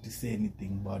to say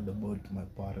anything bad about my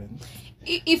parents.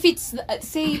 If it's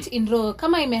say it in raw,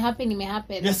 kama ime happen.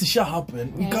 Yes, it shall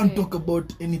happen. We can't talk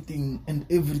about anything and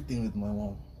everything with my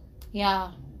mom.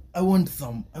 Yeah. I want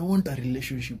a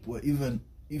relationship where even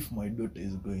if my daughter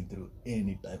is going through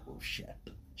any type of shit,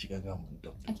 she can come and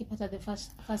talk to me. Akipata the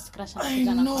first crush I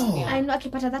know. I know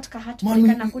akipata that kahat Man,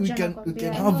 anakuja we can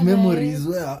nakwambia. have memories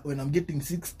where when I'm getting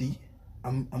 60,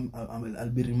 I'll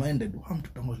be reminded,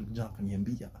 mtoto wangu alikuja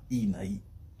akaniambia hii na hii.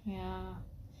 Yeah.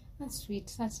 That's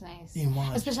sweet. That's nice.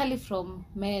 Imagine. Especially from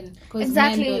men, because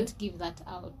Exactly. men don't give that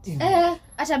out.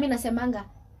 Hata mimi nasemanga,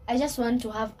 I just want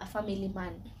to have a family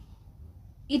man.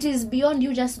 It is beyond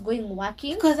you just going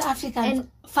working. Because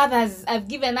African fathers have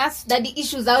given us daddy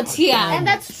issues out here. And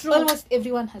that's true. Almost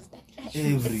everyone has daddy.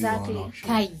 Everyone, Exactly. actually.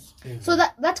 Kai. So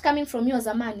that coming from you as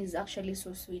a man is actually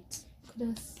so sweet.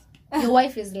 Kudos. Your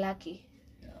wife is lucky.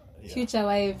 Future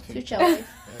wife. Future wife.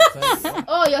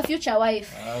 Oh, your future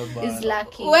wife is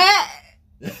lucky. Where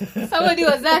somebody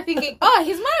was there thinking, oh,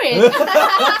 he's married.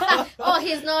 Oh,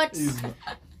 he's not.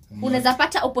 Unaweza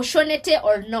pata opportunity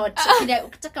or not.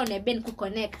 Ukitaka uneben ku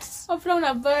connect. I'm from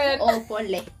a bird. Oh,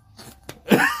 pole.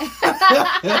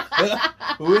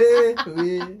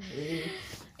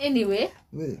 Anyway,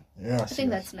 Yeah, I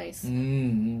think that's nice.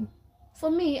 Mm-hmm. For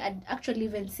me, I'd actually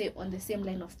even say on the same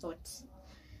line of thought.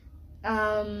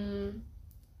 I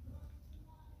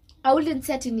wouldn't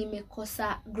say ati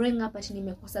nimekosa growing up ati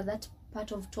nimekosa that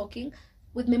part of talking.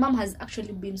 With my mom has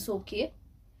actually been so okay.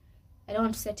 I don't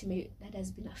want to say ati that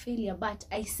has been a failure, but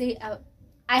I say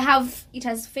it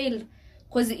has failed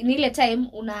because in ile time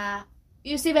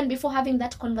you see, even before having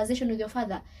that conversation with your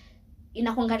father,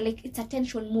 inakwanga like it's a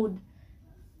tension mood.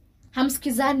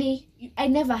 Hamskizani. I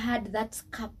never had that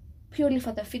purely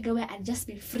father figure where I'd just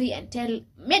be free and tell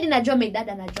maybe najua my dad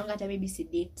anajonga hata maybe si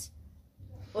date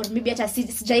or maybe hata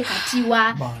sijai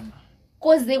katiwa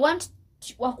because they want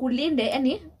wakulinde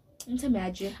yani mseme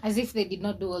aje As if they did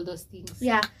not do all those things.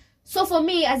 yeah. So for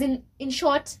me, as in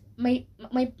short, my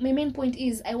main point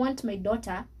is I want my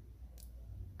daughter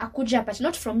akuja, but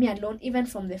not from me alone, even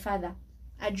from the father.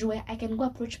 Ajue I can go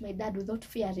approach my dad without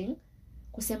fearing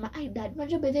kusema ai dad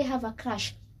unajua they have a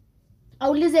crush.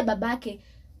 Aulize babake,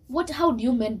 how do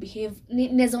you men behave?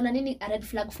 Neza una nini a red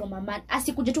flag from a man?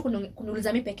 Asikuje tu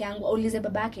kuniuliza mimi peke yangu, aulize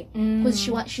babake because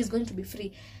she's going to be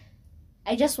free.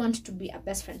 I just want to be a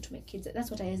best friend to my kids. That's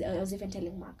what I was even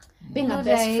telling Mark. Being a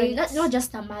best friend, not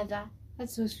just a mother.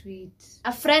 That's so sweet.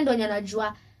 A friend when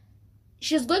anajua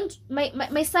she's going to,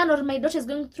 my son or my daughter is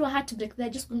going through a heartbreak, they're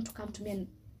just going to come to me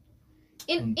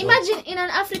and imagine in an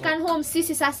African home,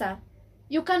 sisi sasa,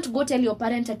 you can't go tell your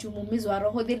parent ati umumizwa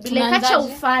roho. They'll be like, acha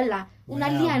ufala,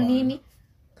 unalia nini?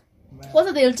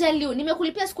 Kwanza they'll tell you,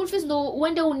 nimekulipia school fees ndo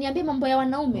uende uniambie mambo ya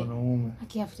wanaume.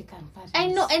 Aki African parents.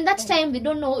 I know, and that time they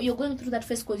don't know you're going through that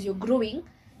phase because you're growing,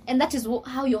 and that is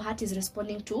how your heart is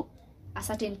responding to a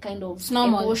certain kind of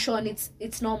emotion.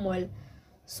 It's normal.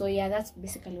 So yeah, that's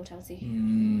basically what I'll say.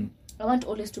 I want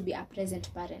always to be a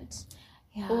present parent.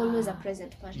 Yeah. Always a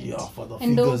present parent. Yeah, for the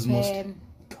And figures most.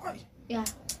 Yeah.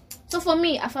 So for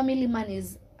me, a family man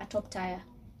is a top tier.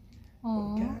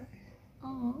 Oh. Okay.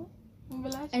 Oh.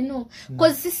 I know.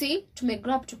 Because sisi,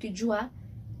 tumegrow up tukijua,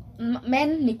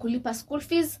 men ni kulipa school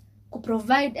fees,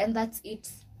 kuprovide, and that's it.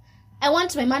 I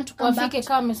want my man to come back. Wafike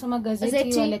kama amesoma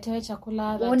gazeti, waletewe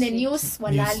chakula. Waone news,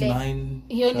 walale.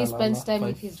 He only spends time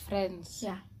with his friends.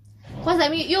 Yeah. Because I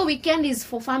mean, your weekend is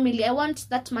for family. I want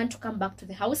that man to come back to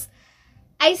the house.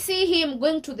 I see him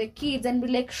going to the kids and be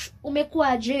like,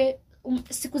 umekuaje?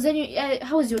 Siku zenyu,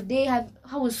 how was your day?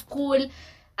 How was school?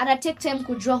 And I take time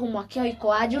kujua homework yao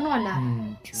iko aje,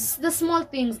 unaona? The small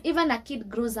things. Even a kid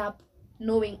grows up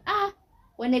knowing,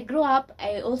 when I grow up,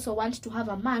 I also want to have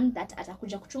a man that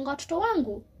atakuja kuchunga watoto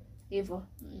wangu. Hivyo.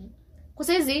 Kwa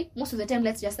saizi, most of the time,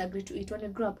 let's just agree to it when we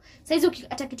grow up. Saizi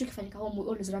hata kitu kifanyika home, we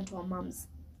always run to our moms.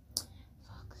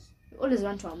 We always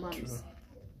run to our moms. True.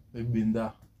 They've been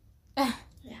there.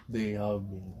 Yeah. They have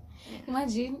been.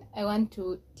 Imagine I want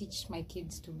to teach my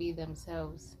kids to be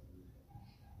themselves.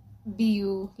 Be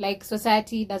you. Like,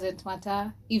 society doesn't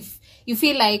matter. If you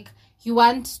feel like you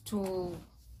want to,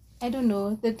 I don't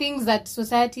know, the things that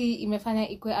society imefanya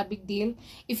ikwe a big deal.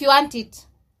 If you want it,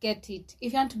 get it.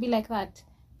 If you want to be like that,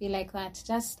 be like that.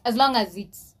 Just as long as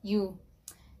it's you,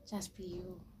 just be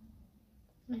you.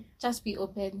 Just be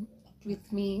open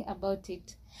with me about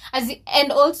it.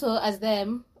 And also as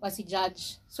them, wasi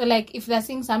judge. So like if they're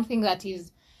seeing something that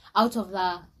is out of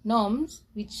the norms,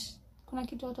 which kuna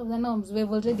kitu out of the norms.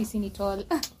 We've already seen it all.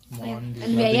 Man, there's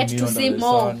And we are yet nothing to new see under the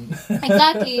more. sun.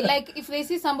 Exactly. Like if they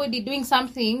see somebody doing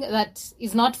something that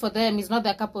is not for them, is not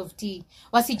their cup of tea,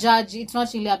 wasi judge, it's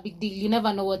not really a big deal. You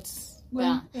never know what's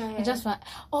I just want,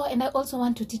 and I also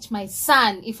want to teach my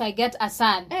son, if I get a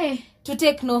son, to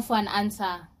take no for an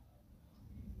answer.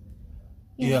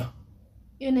 Yeah.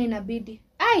 Inabidi.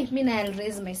 I'll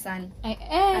raise my son.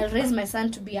 I'll raise my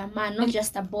son to be a man, not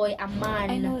just a boy, a man.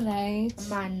 I know, right? A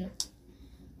man.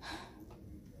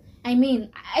 I mean,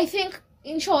 I think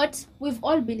in short, we've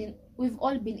all been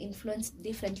influenced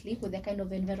differently with the kind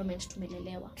of environment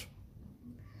tumelelewa.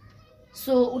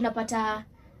 So unapata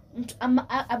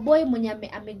a boy mwenye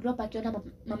amegrow up akiona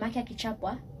mamake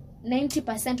akichapwa,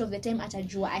 90% of the time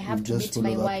atajua I have to beat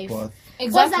my wife.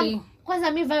 Exactly.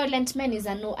 Kwanza me violent men is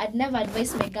a no. I'd never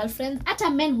advise my girlfriend. Hata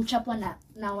men huchapwa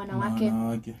na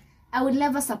wanawake. I would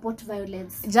never support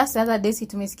violence. Just the other day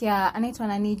tumesikia anaitwa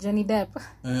nani Johnny Depp.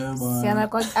 Si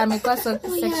amekuwa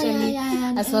sexually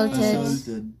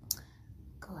assaulted.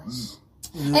 Gosh.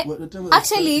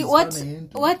 Actually,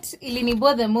 what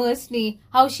ilinibo the most ni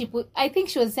how she put, I think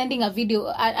she was sending a video,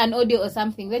 an audio or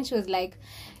something. Then she was like,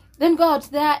 then go out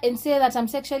there and say that I'm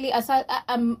sexually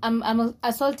I'm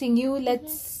assaulting you.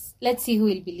 Let's see who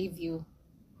will believe you.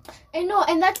 I know,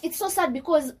 and that it's so sad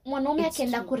because mwanaume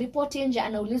akienda kuripoti nje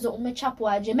anaulizwa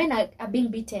umechapwa aje. Men are being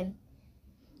beaten.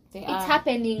 It's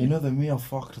happening. You know the mere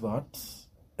fact that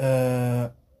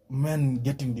men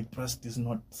getting depressed is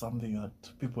not something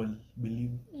that people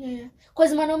believe. Yeah.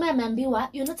 Because mwanaume ameambiwa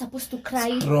you're not supposed to cry.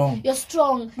 You're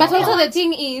strong. But also the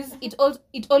thing is,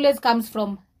 it always comes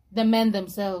from the men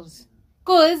themselves.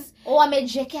 Because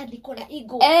amejekea niko na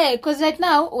ego. Because right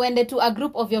now when to a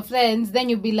group of your friends, then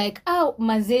you'll be like,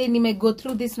 mazee nime go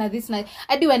through this na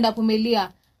hadi uenda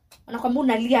pumelia. Wanakuambia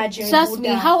unalia aje. Trust me,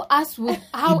 how us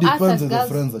as girls, the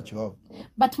friends that you have.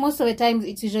 But most of the times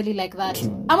it's usually like that.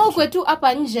 Ama ukwe tu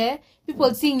hapa nje,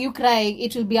 people seeing you crying,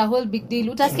 it will be a whole big deal.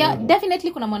 Utasikia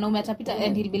definitely kuna mwanaume atapita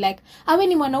and he'll be like, "Awe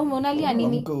ni mwanaume unalia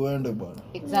nini?"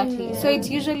 Exactly. So it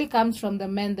usually comes from the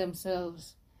men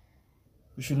themselves.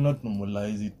 We should not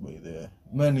normalize it by the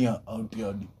many are out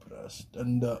here depressed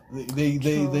and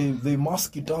they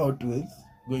mask it out with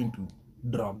going to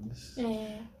drugs.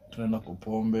 Tunaenda kwa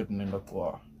pombe, tunaenda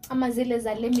kwa ama zile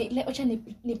za acha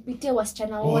nipitie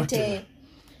wasichana wote.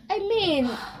 I mean,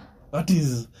 that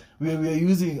is we are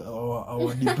using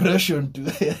our depression to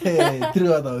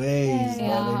through other ways.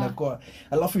 Inakuwa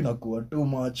alafu inakuwa too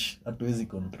much, hatuwezi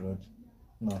control.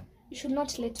 No. You should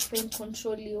not let pain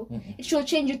control you. It should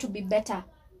change you to be better.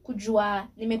 Kujua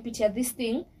nimepitia this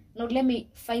thing, now let me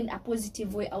find a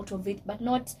positive way out of it, but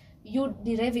not you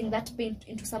deriving that pain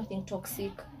into something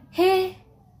toxic. Hey,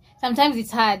 sometimes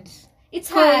it's hard. It's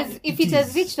hard. If it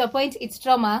has reached a point, it's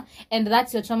trauma, and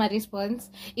that's your trauma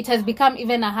response. It has become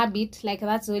even a habit. Like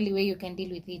that's the only way you can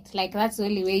deal with it. Like that's the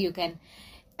only way you can.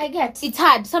 I get. It's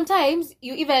hard. Sometimes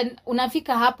you even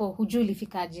unafika hapo hujui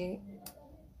ulifikaje.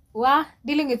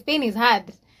 Dealing with pain is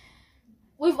hard.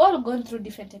 We've all gone through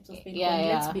different types of pain.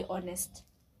 Let's be honest.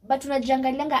 But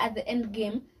unajiangalianga at the end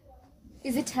game,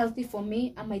 is it healthy for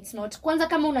me ama it's not? Kwanza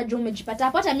kama unajua umejipata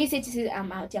hapo, hata mimi say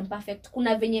I'm perfect.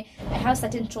 Kuna venye I have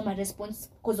certain trauma response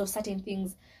because of certain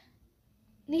things.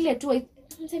 Nile tu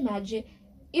msemaje,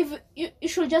 if you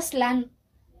should just learn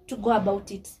to go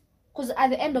about it, because at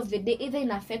the end of the day either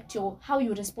it affect your how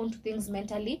you respond to things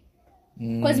mentally.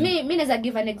 Because me naweza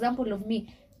give an example of me.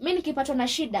 Mimi nikipatwa na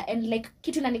shida and like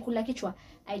kitu inanikula kichwa,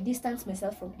 I distance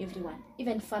myself from everyone,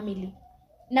 even family.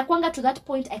 Na kwanga to that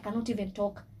point I cannot even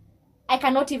talk. I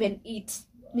cannot even eat.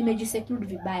 Nimejiseclude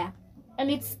vibaya. And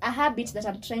it's a habit that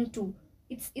I'm trying to,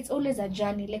 it's always a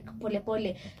journey, like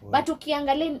pole. But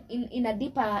ukiangalia in a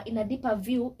deeper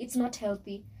view, it's not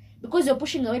healthy because you're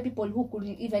pushing away people who could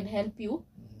even help you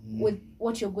with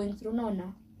what you're going through.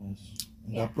 No.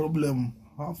 Yes. The problem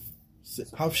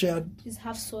half shared is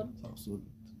half sold.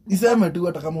 Iseme tu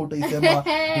hata kama utaisema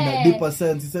in a deeper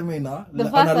sense, iseme on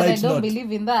a light note. I don't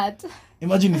believe in that.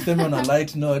 Imagine iseme on a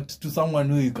light note to someone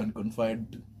who you can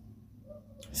confide to.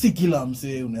 Si kila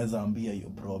mse unaweza ambia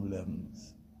your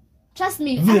problems. Trust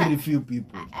me, very few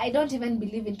people. I don't even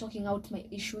believe in talking out my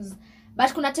issues.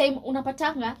 But kuna time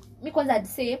unapatanga, mi kwanza I'd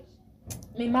say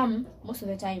my mom most of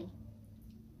the time,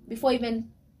 before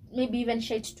maybe even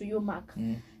shade to you, Mark.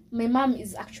 My mom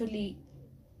is actually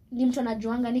ni mtu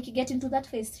anajuanga get into that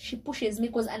phase, she pushes me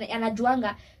because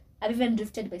anajuanga I've even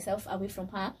drifted myself away from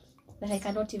her that I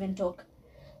cannot even talk.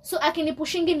 So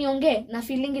akinipushingi niongee na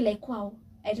feelingi like wow,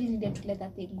 I really needed to let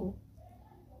that thing go.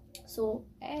 So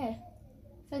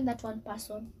find that one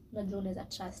person that you unaweza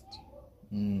trust.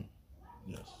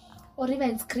 Yes. or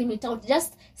even scream it out.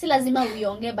 Just si lazima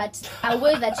uionge, but a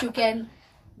way that you can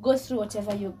go through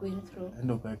whatever you're going through.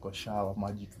 Endo kwa shower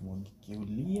maji tumwangike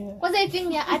ulie. Kwanza I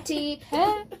think ya ati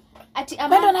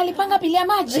bado nalipanga pili ya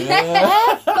maji.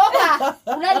 Toka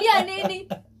unalia nini?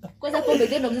 Kwanza pombe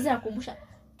ndio mzazi anakumbusha.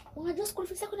 Unajua school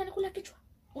fees yako inanikula kichwa.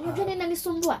 Unajua nini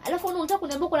inanisumbua? Alafu unataka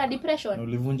kuniambia kuna depression. Na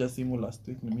ulivunja simu last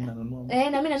week na mimi nanunua.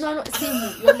 Na mimi nanunua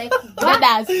simu. You're like,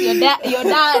 Brothers, you're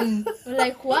done. You're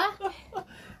like, what?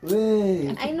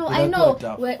 Wait. I know.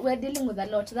 We're dealing with a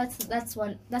lot.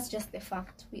 That's just the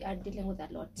fact. We are dealing with a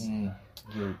lot.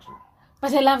 Very true.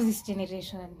 But I love this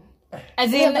generation.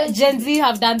 As in, Gen Z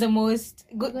have done the most.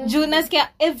 Nasikia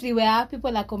everywhere,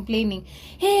 people are complaining.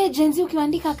 Hey, Gen Z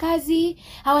ukiandika kazi,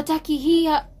 hawataki hii.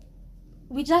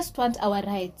 We just want our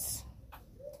rights.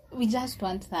 We just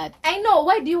want that. I know.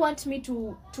 Why do you want me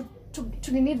to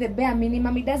need the bare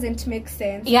minimum? It doesn't make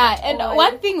sense. Yeah, and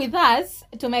one thing with us,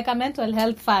 to make a mental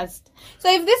health first. So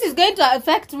if this is going to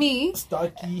affect me,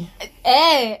 Starkey.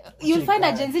 You'll find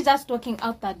a Gen Z just walking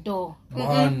out that door.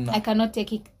 I cannot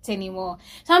take it anymore.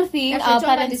 Something That's our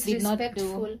parents did not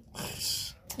do.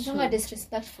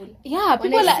 Disrespectful. Yeah,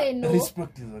 people when I are... say no,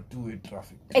 Respect is a two-way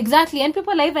traffic. Exactly, and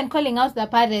people are even calling out their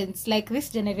parents. Like, this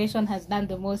generation has done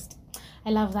the most. I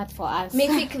love that for us. me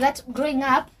think that growing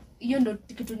up, hiyo ndo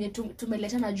kitu nye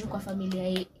tumeletana juu kwa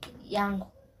familia yangu.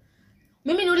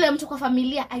 Mimi ni ule mtu kwa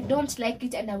familia, I don't like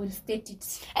it and I will state it.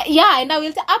 Yeah, and I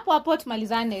will hapo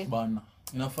malizane. Bana.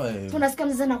 Inafaa. Tunasikia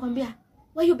mzee anakuambia,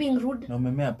 why you being rude? Na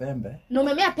umemea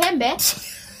pembe.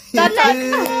 So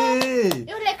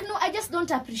you're like, no, I just don't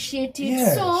appreciate it.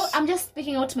 Yes. So I'm just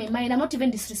speaking out my mind. I'm not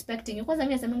even disrespecting you. Because I'm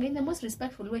in the most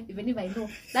respectful way, even if I know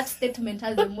that statement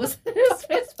has the most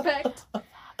disrespect.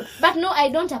 But no, I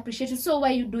don't appreciate it. So why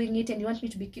are you doing it and you want me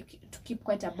to keep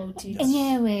quiet about it?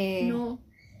 Anyway. No.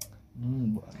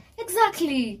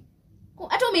 Exactly.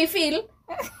 I don't may feel.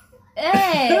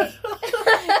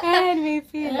 And we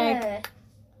feel like...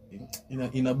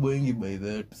 Inaboingi by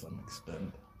that to some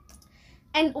extent.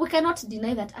 And we cannot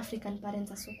deny that African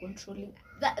parents are so controlling.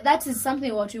 That is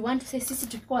something what we want to say. Sisi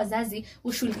tukikuwa wazazi,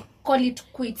 we should call it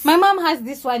quits. My mom has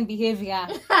this one behavior.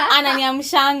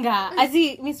 Ananiamshanga.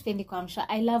 Azi, mi sipendi kuamsha.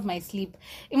 I love my sleep.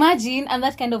 Imagine, I'm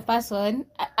that kind of person.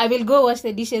 I will go wash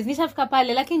the dishes. Nishafika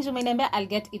pale, lakini jumeniambia I'll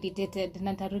get irritated.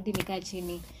 Na nitarudi nikaa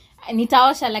chini.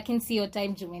 Nitaosha, lakini siyo time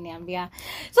jumeniambia.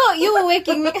 So, you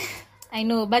waking me... I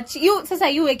know, but you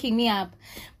waking me up.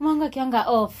 Mwangu akianga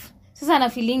off. Sasa na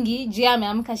feelingi, juu ya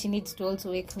ameamka, she needs to also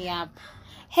wake me up.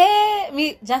 Hey,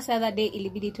 me just the other day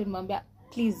ilibidi tu nimwambia,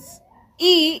 please,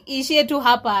 ishie tu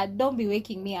hapa, don't be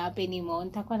waking me up anymore.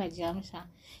 Nitakuwa najiamsha.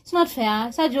 It's not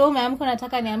fair. Sasa juu umeamka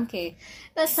unataka niamke.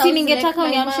 Si ningetaka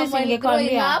uniamshe, si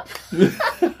ningekwambia.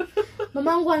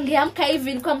 Mamangu angeamka hivi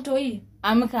nilikuwa mtoi.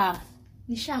 Amka.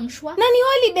 Nishamshwa. Na ni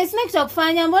holidays next ya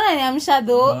kufanya, mbona niamsha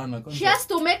though? She has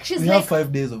to make, she's we like, have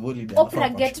 5 days of holiday. Oprah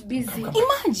get busy.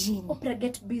 Imagine. Oprah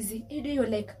get busy. You're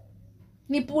like,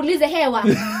 nipulize hewa.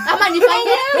 Ama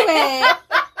nifanye hewe.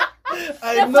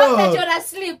 I The know. fact that you're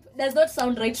asleep does not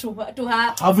sound right to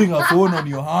her. Having a phone on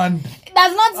your hand. It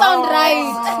does not sound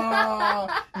right.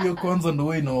 Hiyo kwanza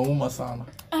ndio inauma sana.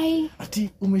 Ati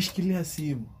umeshikilia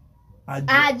simu.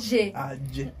 Aje.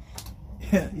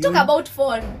 Talk about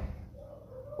phone.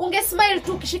 Unge smile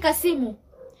tu kishika simu.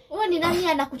 Wewe ni nani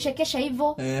anakuchekesha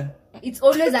hivyo? It's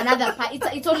always another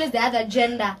it's always the other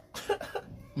gender.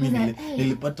 Mimi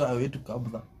nilipata a way to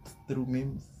cover that through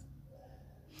memes.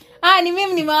 Ni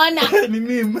meme nimeona. Ni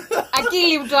meme.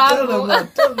 Akili mtu wangu.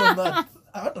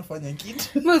 Hatafanya kitu.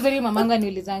 Mimi uzuri mamangu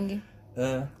aniulizangi.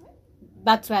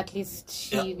 That's why at least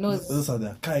she knows. Those are the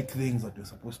archaic things that you're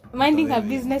supposed to. Minding her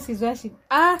business is where she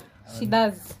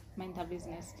does mind her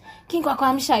business. King kwa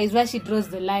kuamsha is where she draws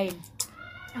the line.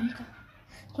 Amka.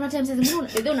 Kuna times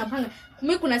zingine unapanga.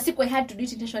 Mimi kuna siku I had to do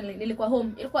it intentionally. Nilikuwa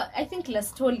home. Ilikuwa I think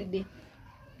last holiday.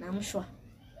 Naamshwa.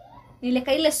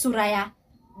 Nileka ile sura ya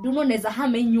duno neza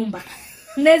hama nyumba.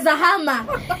 Neza hama.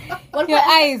 Your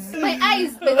eyes. My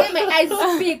eyes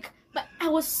speak. But I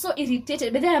was so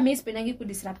irritated. But then I missed penangi ku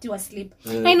disrupt your sleep.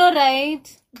 I know,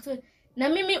 right? So, na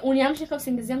mimi uniamsha kwa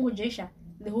usingizi yangu jeisha.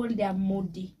 The whole day I'm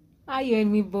moody. You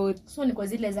and me both. So niko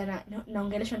zile za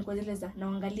naongeleshwa, niko zile za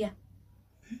naangalia.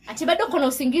 Ati bado kuna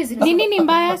usingizi. Ni nini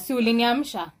mbaya si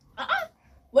uliniamsha?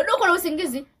 Bado kuna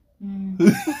usingizi.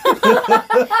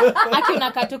 Aki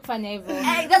unakaa tu kufanya hivyo.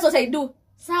 That's what I do.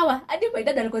 Sawa, hadi my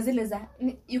dad alikuwa zile za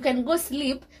you can go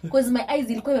sleep because my eyes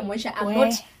ilikuwa imemwonyesha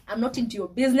I'm not into your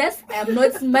business. I am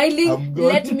not smiling.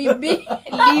 Let me be.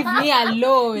 Leave me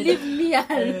alone. Leave me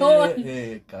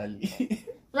alone. Kali.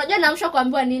 Unajua naamsha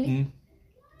kuambiwa nini?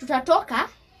 Tutatoka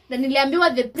na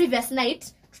niliambiwa the previous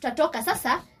night tutatoka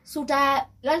sasa, so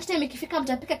lunch time ikifika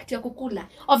mtapika kitu ya kukula.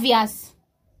 Obvious.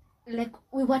 Like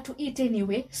we were to eat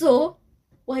anyway, so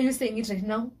why are you saying it right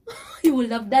now? You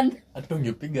would have done. Hata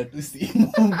ungepiga tu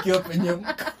simu mkiwa penye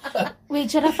mka.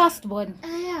 Wait, you're a firstborn.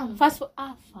 I am.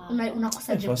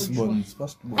 Unakosa je kujua.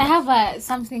 Firstborn. I have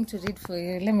something to read for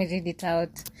you. Let me read it out.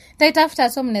 Right after,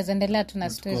 so mnaendelea tuna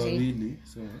story. Really?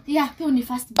 So Yeah, pia ni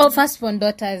first. Oh, firstborn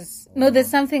daughters. No,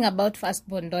 there's something about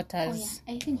firstborn daughters.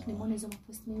 Oh, yeah. I think ni mwana hizo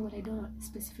mapost me, but I don't know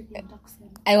specifically what to say.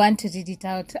 I want to read it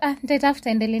out. Right after,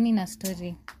 endeleni na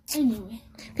story. Anyway.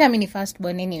 Pia mimi ni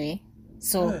firstborn anyway.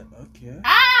 So, okay.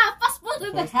 Firstborn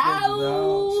in the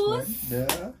house.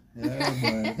 Yeah,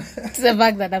 man. it's the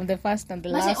fact that I'm the first and the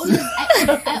But I last.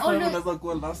 always Unaweza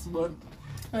kuwa last born.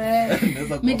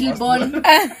 middle born,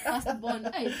 firstborn.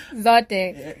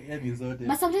 Zote. Yeah, ni zote.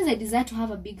 But sometimes I desire to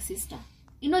have a big sister.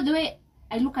 You know the way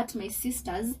I look at my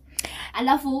sisters,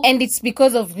 alafu And it's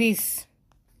because of this.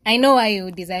 I know why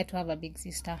you desire to have a big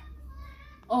sister.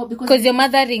 Because you're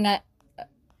mothering,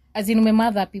 as in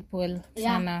mother people.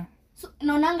 Yeah. Sana. So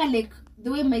naonanga like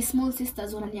the way my small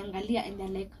sisters wananiangalia and they're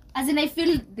like, as in I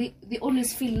feel they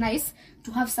always feel nice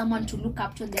to have someone to look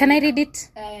up to. Can I read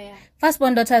it? Yeah.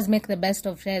 Firstborn daughters make the best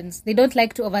of friends. They don't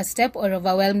like to overstep or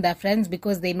overwhelm their friends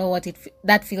because they know what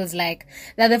that feels like.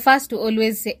 They're the first to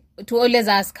always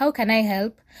ask, "How can I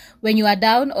help?" when you are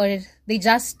down, or they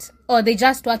just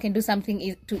work and do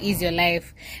something to ease your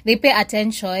life. They pay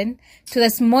attention to the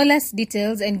smallest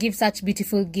details and give such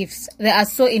beautiful gifts. They are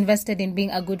so invested in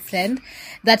being a good friend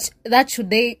that should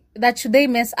they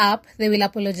mess up, they will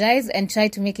apologize and try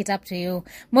to make it up to you.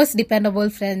 Most dependable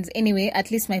friends. Anyway,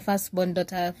 at least my firstborn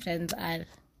daughter friends are.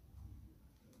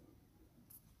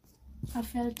 I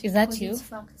felt Is that because you? it's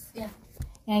facts. Yeah.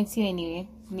 Yeah, it's you anyway.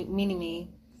 Me.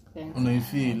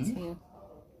 Unaifeel? It's you.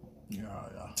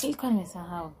 Yeah. Ilikuwa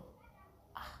nimesahau.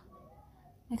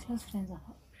 My close friends are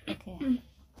okay.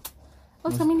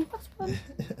 Also, mini firstborn.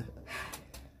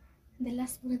 The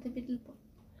last one at the middle born.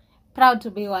 Proud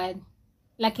to be one.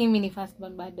 Lakini mini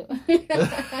firstborn bado.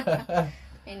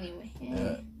 Anyway.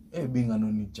 Yeah. Hey, being an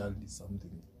only child is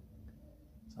something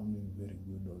very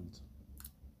good also.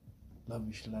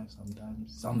 Lavish life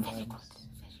sometimes.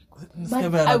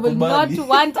 But I will not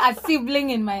want a sibling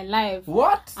in my life.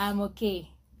 What? I'm okay.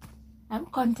 I'm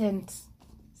content.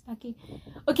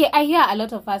 Okay, I hear a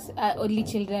lot of us only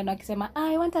children wakisema,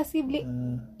 I want a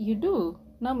sibling. You do.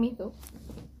 Not me though.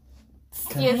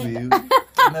 Can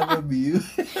never be you.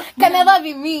 Can never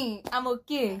be me. I'm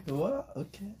okay. What?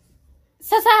 Okay.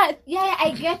 Sasa, Yeah,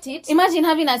 I get it. imagine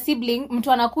having a sibling,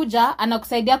 mtu anakuja,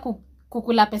 anakusaidia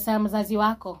kukula pesa ya mzazi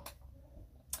wako.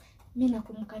 Mimi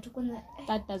nakumbuka tu kwanza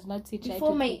That does not sit right.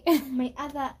 before my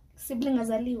other sibling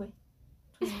azaliwe.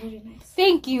 It was very nice.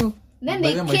 Thank you. Then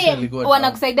they Maisha came. yalikuwa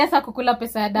Wanakusaidia sa kukula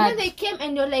pesa ya Then dad. they came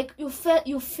and you're like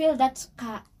you feel that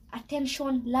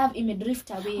attention, love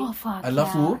imedrift away. Oh fuck.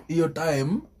 alafu hiyo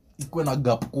time ikuwe na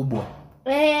gap kubwa.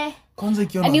 Kwanza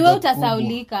ikiwa na Ni wewe gap kubwa,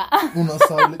 utasaulika.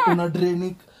 unasaulika, una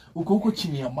draining huko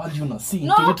chini ya maji una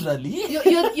sink literally.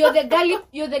 You're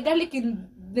the garlic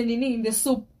in the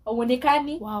soup.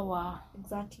 Uonekani. Wow.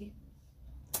 Exactly.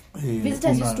 Hey,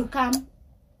 Visitors used to come.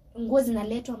 Nguo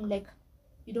zinaletwa. I'm like,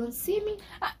 you don't see me.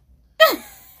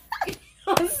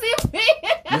 You don't see me.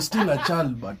 You're still a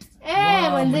child but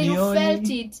When then you mnioni. felt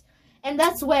it. And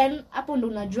that's when hapo ndo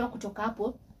unajua kutoka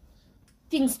hapo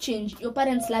things change. Your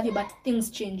parents love you but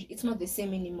things change. It's not the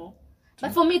same anymore.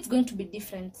 But for me it's going to be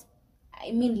different.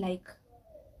 I mean like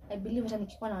I believe hata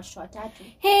nikikuwa na watoto watatu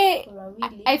Hey, or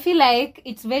wawili. I feel like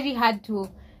it's very hard to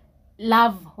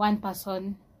love one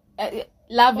person.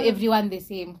 Love everyone the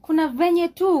same. Kuna venye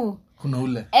tu. Kuna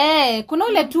ule Kuna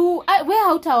ule tu. We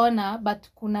hautaona but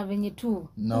kuna venye tu.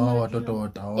 na watoto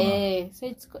wataona. So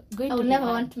it's going I to will be never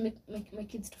hard. want to make my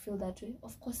kids to feel that way.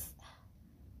 Of course.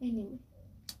 Anyway.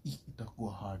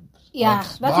 Itakuwa hard. Yeah,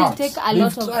 But that will take a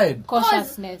lot they've of tried.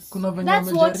 cautiousness. Kuna venye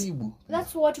That's wamejaribu.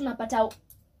 That's what unapata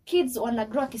kids wana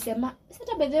grow akisema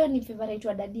sasa bedheo ni favorite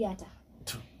wa daddy hata.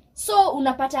 So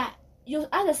unapata your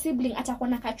other sibling atakuwa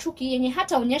na kachuki yenye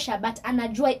hata onyesha but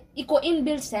anajua iko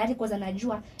inbuilt tayari kwa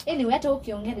anajua. Anyway hata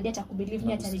ukiongea daddy atakubelieve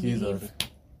ni atabelieve.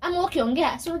 Ama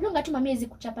ukiongea so unajua tu mami hizi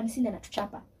kuchapa ni sinda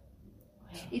anatuchapa.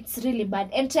 It's really bad.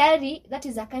 Entirely that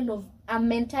is a kind of a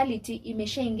mentality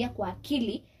imeshaingia kwa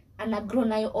akili ana grow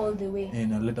nayo all the way.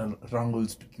 Inaleta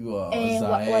wrangles tukiwa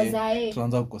wazae.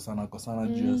 Tunaanza kukosana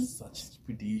juu ya such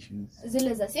stupid issues.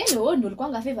 Zile za sasa wewe ndio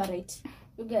ulikuwa favorite.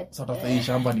 You get? Sasa hii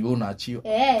shamba ni wewe unaachiwa.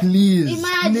 Eh. Please,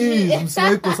 Imagine.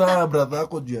 msiweko sana brother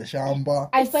yako juu ya shamba.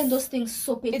 I find those things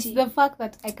so petty. It's the fact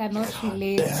that I cannot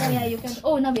relate. Yeah, you can.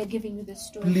 Oh, now we are giving you the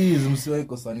story. Please,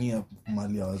 msiweko sania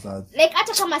mali ya wazazi. Like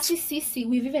hata kama sisi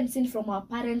we've even seen from our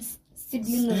parents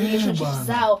sibling relationships bana.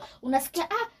 zao. Unasikia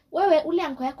wewe ule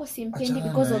anko yako simpendi Achana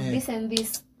because of naye. this and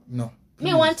this. No.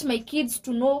 Me want my kids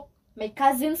to know my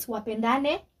cousins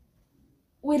wapendane.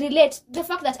 We relate. The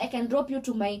fact that I can drop you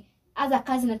to my other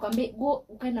cousin and kwambie go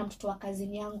ukae na mtoto wa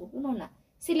cousin yangu. Unaona?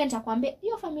 Sile nitakwambia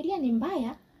hiyo familia ni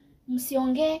mbaya.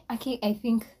 Msiongee. I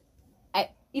think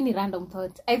in a random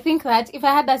thought, I think that if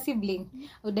I had a sibling, I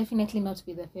would definitely not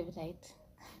be the favorite.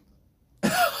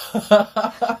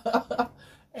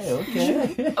 Hey,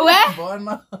 okay. Where?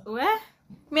 Bona. Where?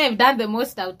 Me, I've done the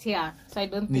most out here, so I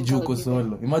don't Ni think I would juko be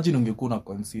solo. Imagine ungekuwa na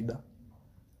consider.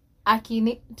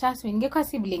 trust me, ningekuwa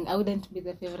sibling, I wouldn't be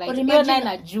the favorite. Or Hiyo naye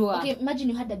najua. Okay, imagine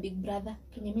you had a big brother.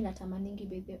 Kenye mimi natamaningi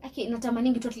baby. Okay,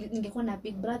 natamaningi tu ningekuwa na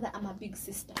big brother ama big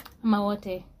sister. Ama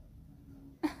wote.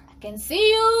 I can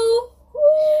see you.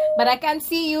 But I can't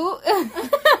see you.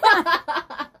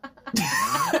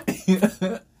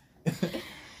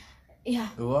 Yeah.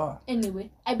 Wow. Anyway,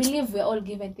 I believe we're all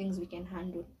given things we can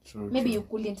handle. True, Maybe true. you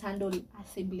couldn't handle a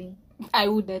sibling. I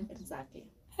wouldn't. Exactly.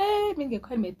 Hey,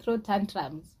 ningekuwa throw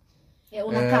tantrums. Yeah,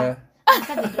 unakaa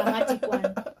the dramatic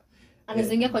one.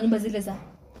 Anazingia kwa nyumba zile za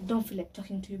don't feel like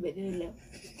talking to you by the way leo.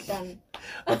 Done.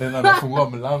 Tena anafungua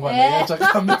mlango anaacha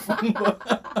kama amefungwa.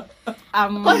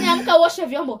 Kwani amka uoshe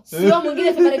vyombo. Sio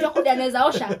mwingine favorite wako ndiye anaweza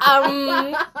osha.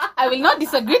 I will not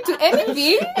disagree to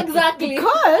anything. Exactly.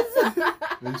 Because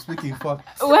We're speaking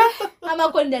facts. Ama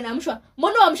kwa ndiye anamshwa.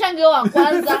 Mbona wamshange wa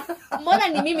kwanza? Mbona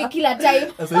ni mimi kila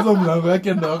time? Sasa hizo mlango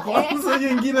yake ndo kwanza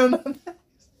nyingine.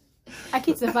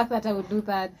 it's the fact that I would do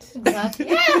that.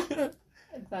 Exactly.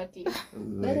 Exactly.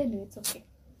 But anyway, it's okay.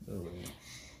 Oh,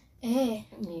 Eh.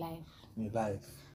 In life. ni life.